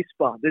of a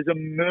whisper. There's a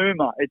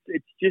murmur.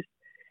 It's just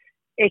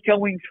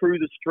echoing through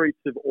the streets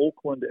of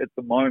Auckland at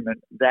the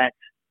moment that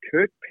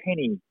Kirk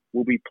Penny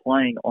will be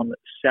playing on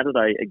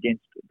Saturday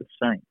against the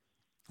Saints.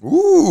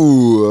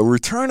 Ooh, a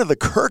return of the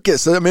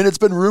Kirkus. I mean, it's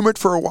been rumored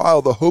for a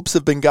while. The hopes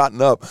have been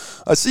gotten up.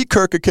 I see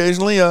Kirk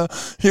occasionally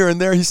here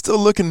and there. He's still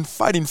looking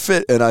fighting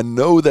fit, and I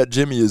know that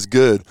Jimmy is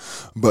good.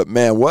 But,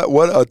 man,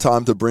 what a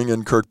time to bring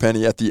in Kirk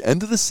Penny. At the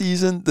end of the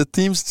season, the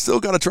team's still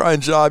got to try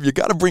and job. You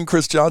got to bring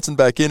Chris Johnson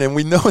back in, and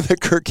we know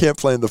that Kirk can't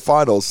play in the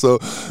finals. So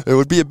it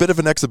would be a bit of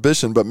an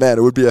exhibition. But, man,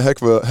 it would be a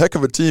heck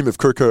of a team if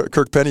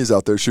Kirk Penny's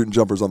out there shooting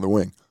jumpers on the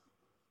wing.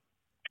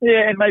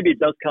 Yeah, and maybe it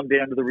does come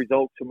down to the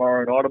result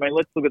tomorrow night. I mean,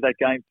 let's look at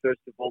that game first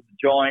of all, the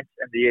Giants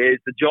and the Airs.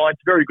 The Giants,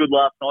 very good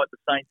last night.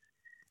 The Saints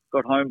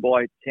got home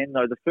by 10,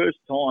 though. The first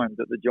time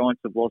that the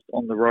Giants have lost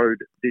on the road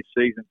this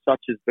season,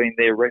 such has been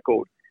their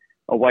record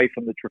away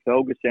from the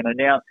Trafalgar Centre.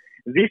 Now,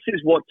 this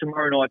is what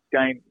tomorrow night's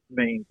game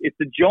means. If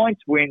the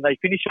Giants win,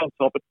 they finish on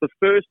top. It's the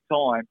first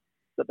time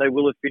that they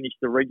will have finished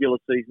the regular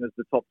season as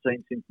the top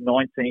team since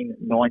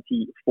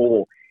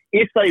 1994.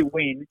 If they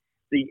win,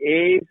 the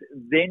Airs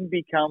then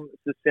become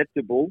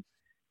susceptible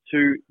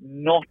to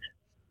not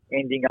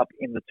ending up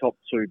in the top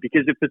 2.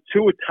 Because if the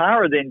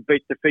Tuatara then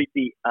defeat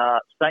the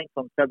Saints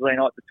on Saturday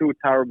night, the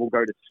Tuatara will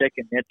go to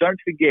second. Now, don't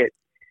forget,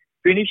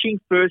 finishing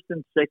first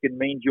and second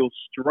means you're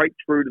straight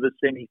through to the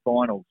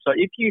semi-finals. So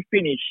if you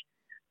finish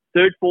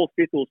third, fourth,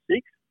 fifth, or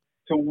sixth,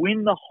 to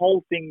win the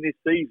whole thing this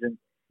season,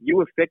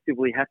 you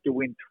effectively have to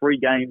win 3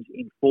 games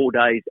in 4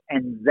 days,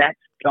 and that's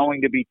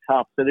going to be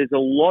tough. So there's a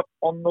lot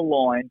on the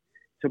line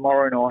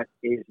tomorrow night,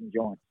 Airs and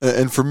Giants.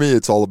 And for me,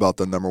 it's all about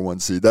the number 1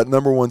 seed. That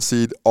number 1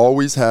 seed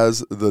always has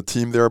the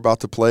team they're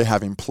about to play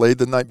having played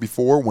the night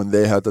before when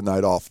they had the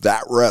night off.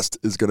 That rest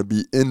is going to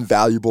be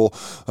invaluable.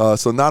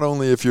 So not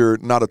only if you're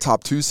not a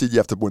top 2 seed, you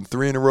have to win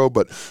 3 in a row,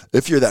 but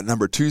if you're that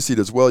number 2 seed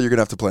as well, you're going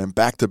to have to play them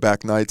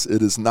back-to-back nights.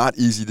 It is not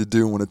easy to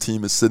do when a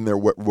team is sitting there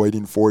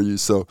waiting for you.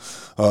 So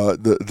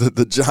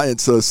the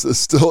Giants are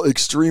still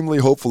extremely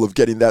hopeful of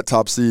getting that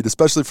top seed,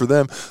 especially for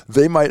them.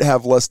 They might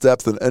have less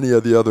depth than any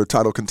of the other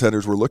title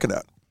contenders we're looking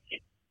at.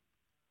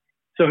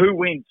 So who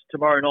wins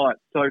tomorrow night?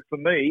 So for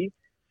me,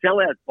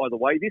 sellout, by the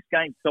way. This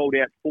game sold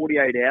out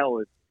 48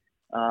 hours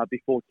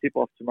before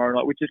tip-off tomorrow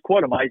night, which is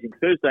quite amazing.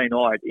 Thursday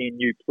night in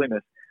New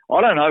Plymouth.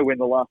 I don't know when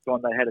the last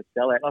time they had a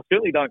sellout. And I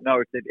certainly don't know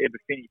if they've ever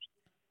finished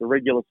the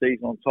regular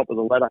season on top of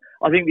the ladder.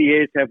 I think the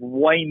Airs have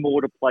way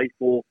more to play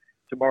for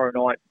tomorrow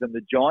night than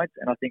the Giants,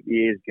 and I think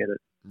the Airs get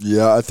it.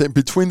 Yeah, I think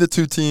between the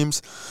two teams,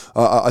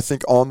 I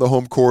think on the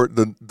home court,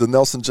 the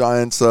Nelson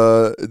Giants,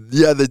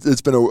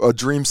 it's been a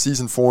dream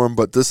season for them,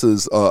 but this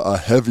is a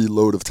heavy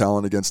load of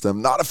talent against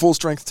them. Not a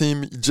full-strength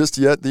team just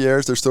yet, the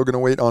Airs. They're still going to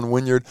wait on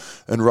Wynyard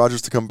and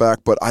Rogers to come back,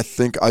 but I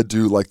think I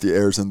do like the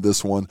Airs in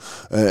this one.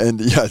 And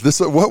yeah,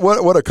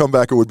 what a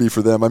comeback it would be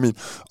for them. I mean,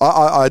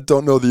 I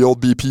don't know the old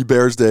BP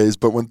Bears days,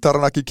 but when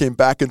Taranaki came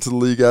back into the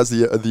league as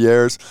the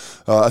Airs,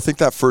 I think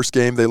that first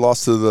game they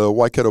lost to the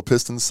Waikato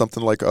Pistons,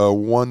 something like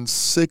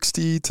 160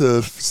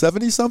 to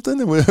 70 something.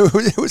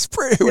 It was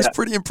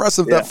pretty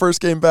impressive that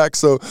first game back.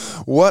 So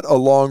what a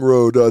long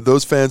road.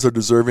 Those fans are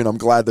deserving. I'm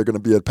glad they're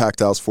going to be at packed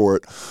house for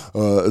it.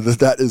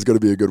 That is going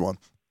to be a good one.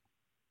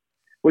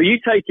 Well, you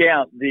take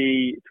out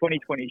the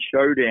 2020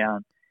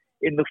 showdown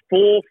in the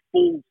 4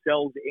 full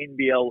cells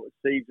NBL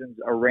seasons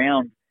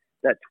around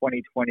that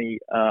 2020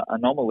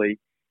 anomaly.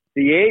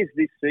 The Airs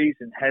this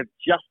season have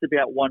just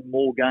about won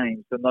more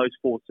games than those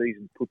 4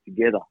 seasons put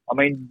together. I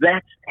mean,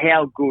 that's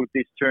how good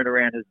this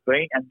turnaround has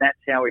been, and that's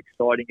how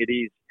exciting it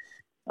is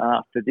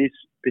for this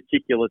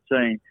particular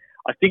team.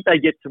 I think they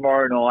get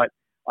tomorrow night.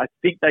 I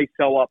think they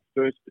sew up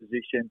first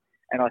position,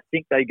 and I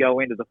think they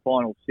go into the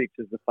final 6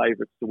 as the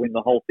favourites to win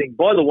the whole thing.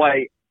 By the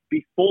way,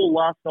 before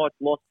last night's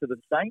loss to the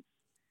Saints,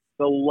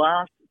 the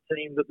last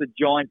team that the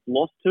Giants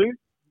lost to,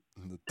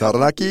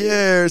 Taranaki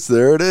Airs,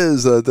 there it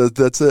is.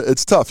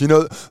 It's tough. You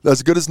know,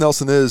 as good as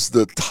Nelson is,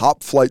 the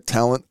top flight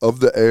talent of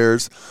the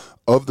Airs,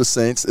 of the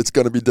Saints, it's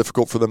going to be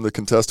difficult for them to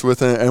contest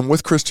with. And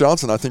with Chris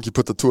Johnson, I think you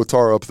put the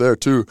Tuatara up there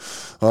too.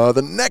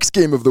 The next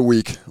game of the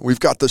week, we've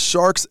got the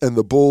Sharks and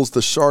the Bulls.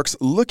 The Sharks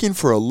looking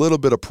for a little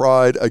bit of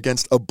pride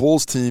against a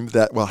Bulls team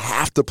that will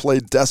have to play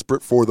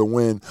desperate for the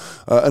win.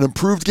 An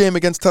improved game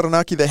against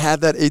Taranaki. They had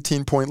that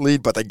 18-point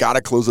lead, but they got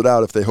to close it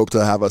out if they hope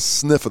to have a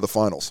sniff of the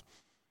finals.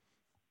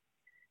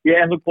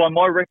 Yeah, and look, by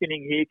my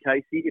reckoning here,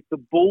 Casey, if the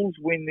Bulls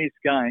win this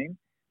game,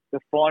 the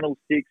final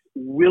 6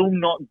 will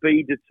not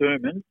be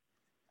determined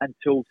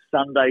until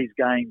Sunday's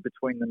game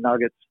between the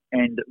Nuggets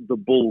and the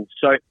Bulls.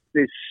 So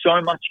there's so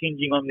much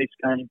hinging on this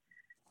game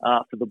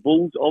for the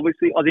Bulls,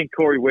 obviously. I think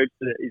Corey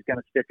Webster is going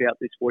to step out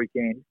this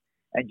weekend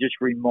and just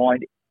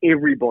remind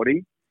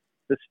everybody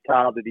the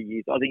star that he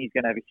is. I think he's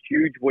going to have a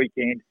huge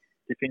weekend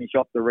to finish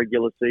off the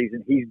regular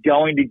season. He's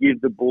going to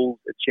give the Bulls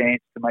a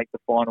chance to make the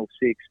final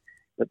 6.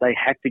 But they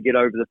have to get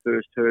over the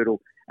first hurdle.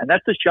 And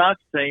that's a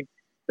Sharks team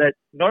that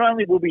not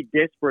only will be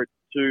desperate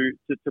to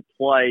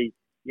play,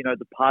 you know,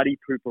 the party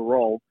pooper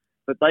role,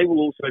 but they will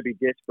also be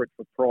desperate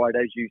for pride,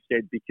 as you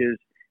said, because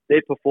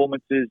their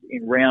performances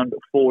in round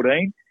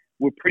 14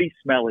 were pretty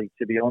smelly,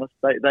 to be honest.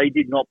 They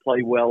did not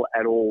play well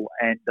at all,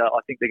 and I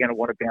think they're going to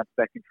want to bounce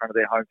back in front of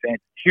their home fans.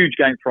 Huge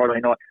game Friday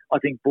night. I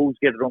think Bulls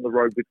get it on the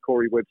road with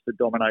Corey Webster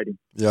dominating.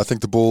 Yeah, I think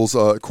the Bulls,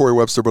 Corey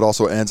Webster, but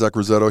also Anzac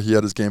Rosetto. He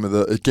had his game of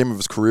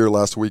his career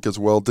last week as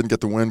well. Didn't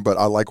get the win, but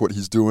I like what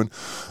he's doing.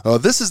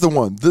 This is the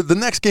one. The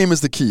next game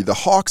is the key. The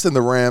Hawks and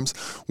the Rams.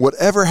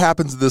 Whatever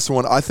happens in this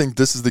one, I think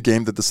this is the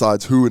game that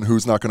decides who and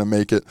who's not going to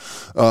make it.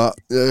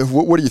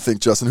 What do you think,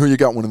 Justin? Who you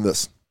got winning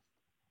this?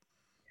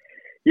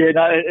 Yeah,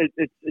 no,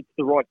 it's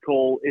the right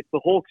call. If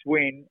the Hawks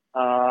win,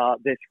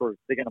 they're through.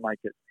 They're going to make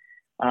it.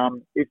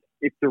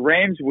 If the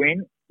Rams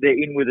win, they're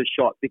in with a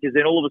shot, because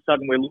then all of a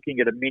sudden we're looking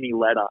at a mini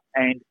ladder,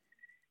 and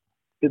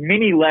the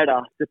mini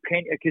ladder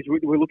because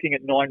we're looking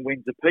at 9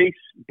 wins apiece.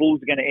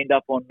 Bulls are going to end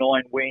up on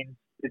 9 wins.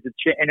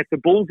 And if the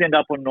Bulls end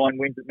up on 9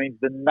 wins, it means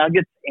the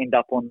Nuggets end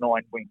up on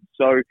 9 wins.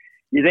 So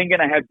you're then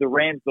going to have the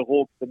Rams, the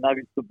Hawks, the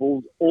Nuggets, the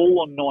Bulls all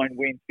on 9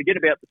 wins. Forget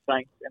about the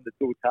Saints and the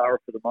Tuatara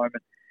for the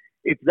moment.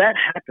 If that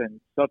happens,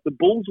 so if the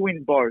Bulls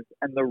win both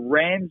and the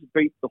Rams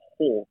beat the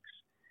Hawks,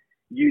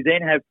 you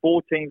then have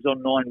 4 teams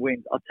on 9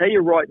 wins. I'll tell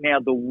you right now,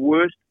 the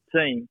worst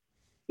team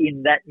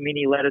in that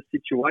mini ladder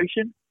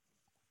situation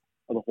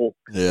are the Hawks.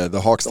 Yeah,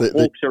 the Hawks. The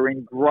Hawks are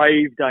in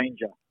grave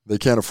danger. They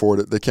can't afford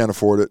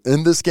it.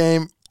 In this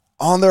game,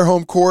 on their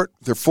home court,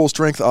 they're full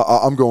strength.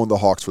 I'm going the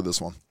Hawks for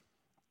this one.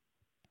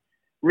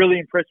 Really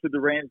impressed with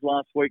the Rams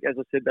last week. As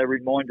I said, they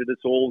reminded us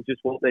all just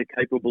what they're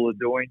capable of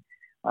doing.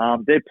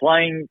 They're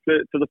playing for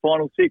the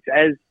final 6,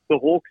 as the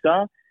Hawks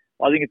are.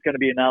 I think it's going to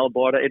be a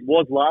nail-biter. It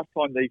was last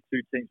time these two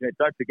teams met.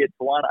 Don't forget,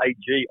 Tawana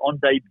AG on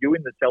debut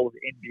in the Cells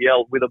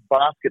NBL with a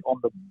basket on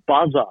the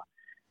buzzer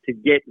to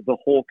get the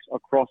Hawks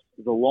across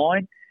the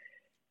line.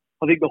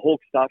 I think the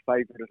Hawks start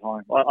favourite at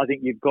home. I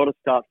think you've got to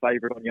start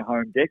favourite on your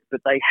home deck,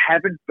 but they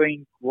haven't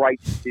been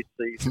great this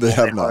season. They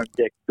have not. Home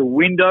deck.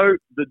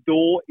 The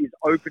door is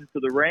open for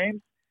the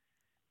Rams.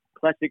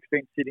 Classic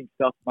fence-sitting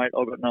stuff, mate.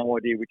 I've got no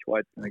idea which way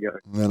it's going to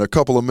go. And a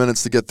couple of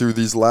minutes to get through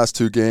these last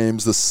 2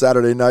 games. The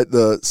Saturday night,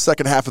 the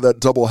second half of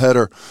that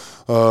doubleheader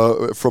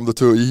from the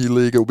Tua'ihi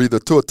League, it will be the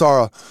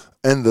Tuatara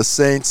and the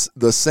Saints.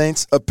 The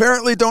Saints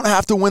apparently don't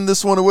have to win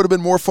this one. It would have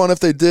been more fun if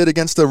they did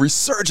against a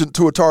resurgent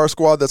Tuatara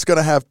squad that's going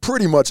to have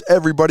pretty much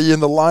everybody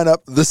in the lineup.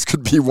 This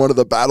could be one of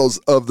the battles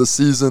of the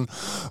season.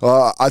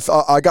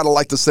 I got to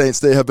like the Saints.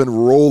 They have been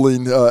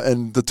rolling.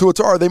 And the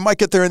Tuatara, they might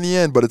get there in the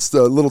end, but it's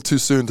a little too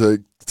soon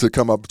to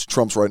come up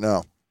trumps right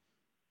now.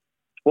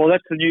 Well,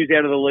 that's the news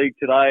out of the league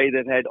today.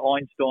 They've had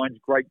Einstein's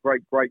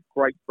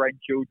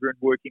great-great-great-great-grandchildren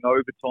working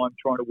overtime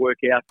trying to work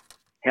out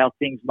how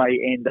things may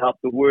end up.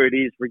 The word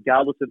is,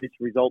 regardless of this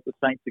result, the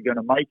Saints are going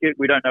to make it.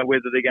 We don't know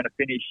whether they're going to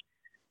finish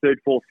 3rd,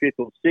 4th, 5th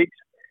or 6th.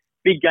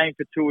 Big game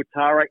for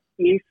Tuatara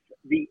if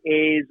the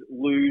Airs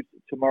lose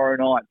tomorrow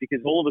night, because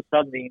all of a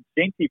sudden the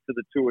incentive for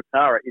the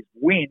Tuatara is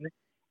win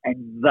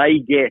and they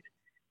get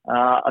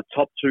a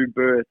top 2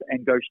 berth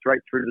and go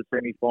straight through to the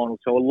semi-final.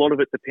 So a lot of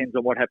it depends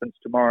on what happens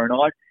tomorrow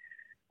night.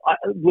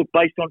 Look,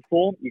 based on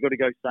form, you've got to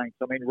go Saints.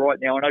 I mean, right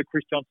now, I know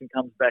Chris Johnson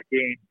comes back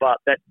in, but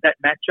that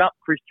matchup,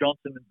 Chris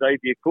Johnson and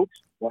Xavier Cooks,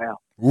 wow.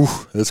 Ooh,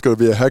 it's going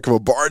to be a heck of a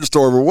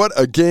barnstormer. What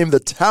a game.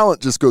 The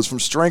talent just goes from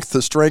strength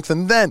to strength.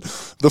 And then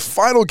the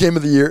final game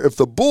of the year, if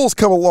the Bulls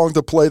come along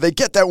to play, they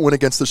get that win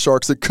against the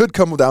Sharks. It could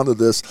come down to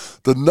this.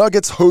 The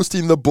Nuggets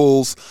hosting the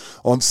Bulls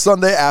on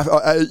Sunday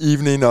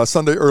evening,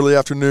 Sunday early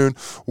afternoon.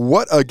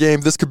 What a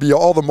game. This could be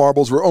all the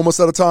marbles. We're almost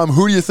out of time.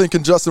 Who are you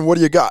thinking, Justin? What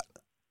do you got?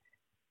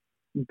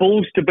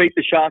 Bulls to beat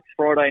the Sharks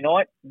Friday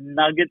night.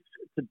 Nuggets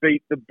to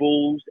beat the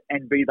Bulls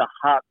and be the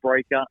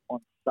heartbreaker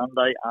on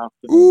Sunday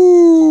afternoon.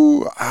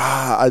 Ooh,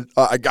 I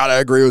got to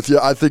agree with you.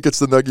 I think it's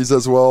the Nuggies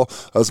as well.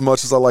 As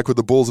much as I like what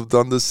the Bulls have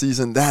done this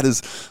season, they're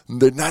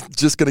not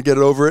just going to get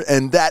it over it,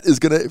 and that is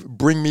going to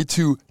bring me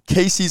to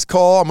Casey's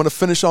call. I'm going to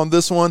finish on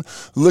this one.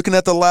 Looking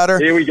at the ladder.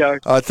 Here we go.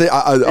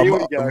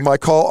 My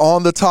call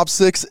on the top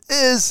 6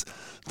 is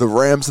the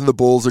Rams and the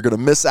Bulls are going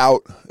to miss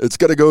out. It's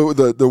going to go,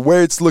 the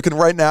way it's looking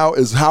right now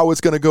is how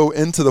it's going to go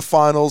into the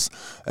finals,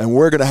 and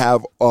we're going to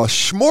have a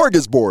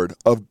smorgasbord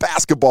of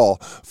basketball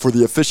for the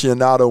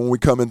aficionado when we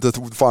come into the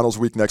finals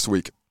week next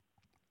week.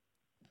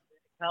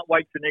 Can't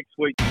wait for next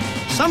week.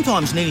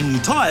 Sometimes needing new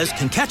tyres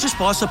can catch us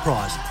by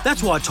surprise.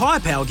 That's why Tyre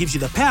Power gives you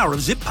the power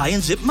of Zip Pay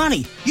and Zip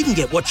Money. You can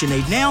get what you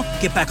need now,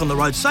 get back on the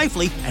road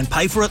safely, and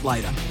pay for it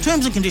later.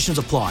 Terms and conditions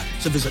apply.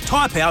 So visit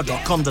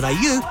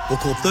tyrepower.com.au or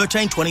call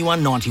 13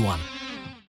 21 91.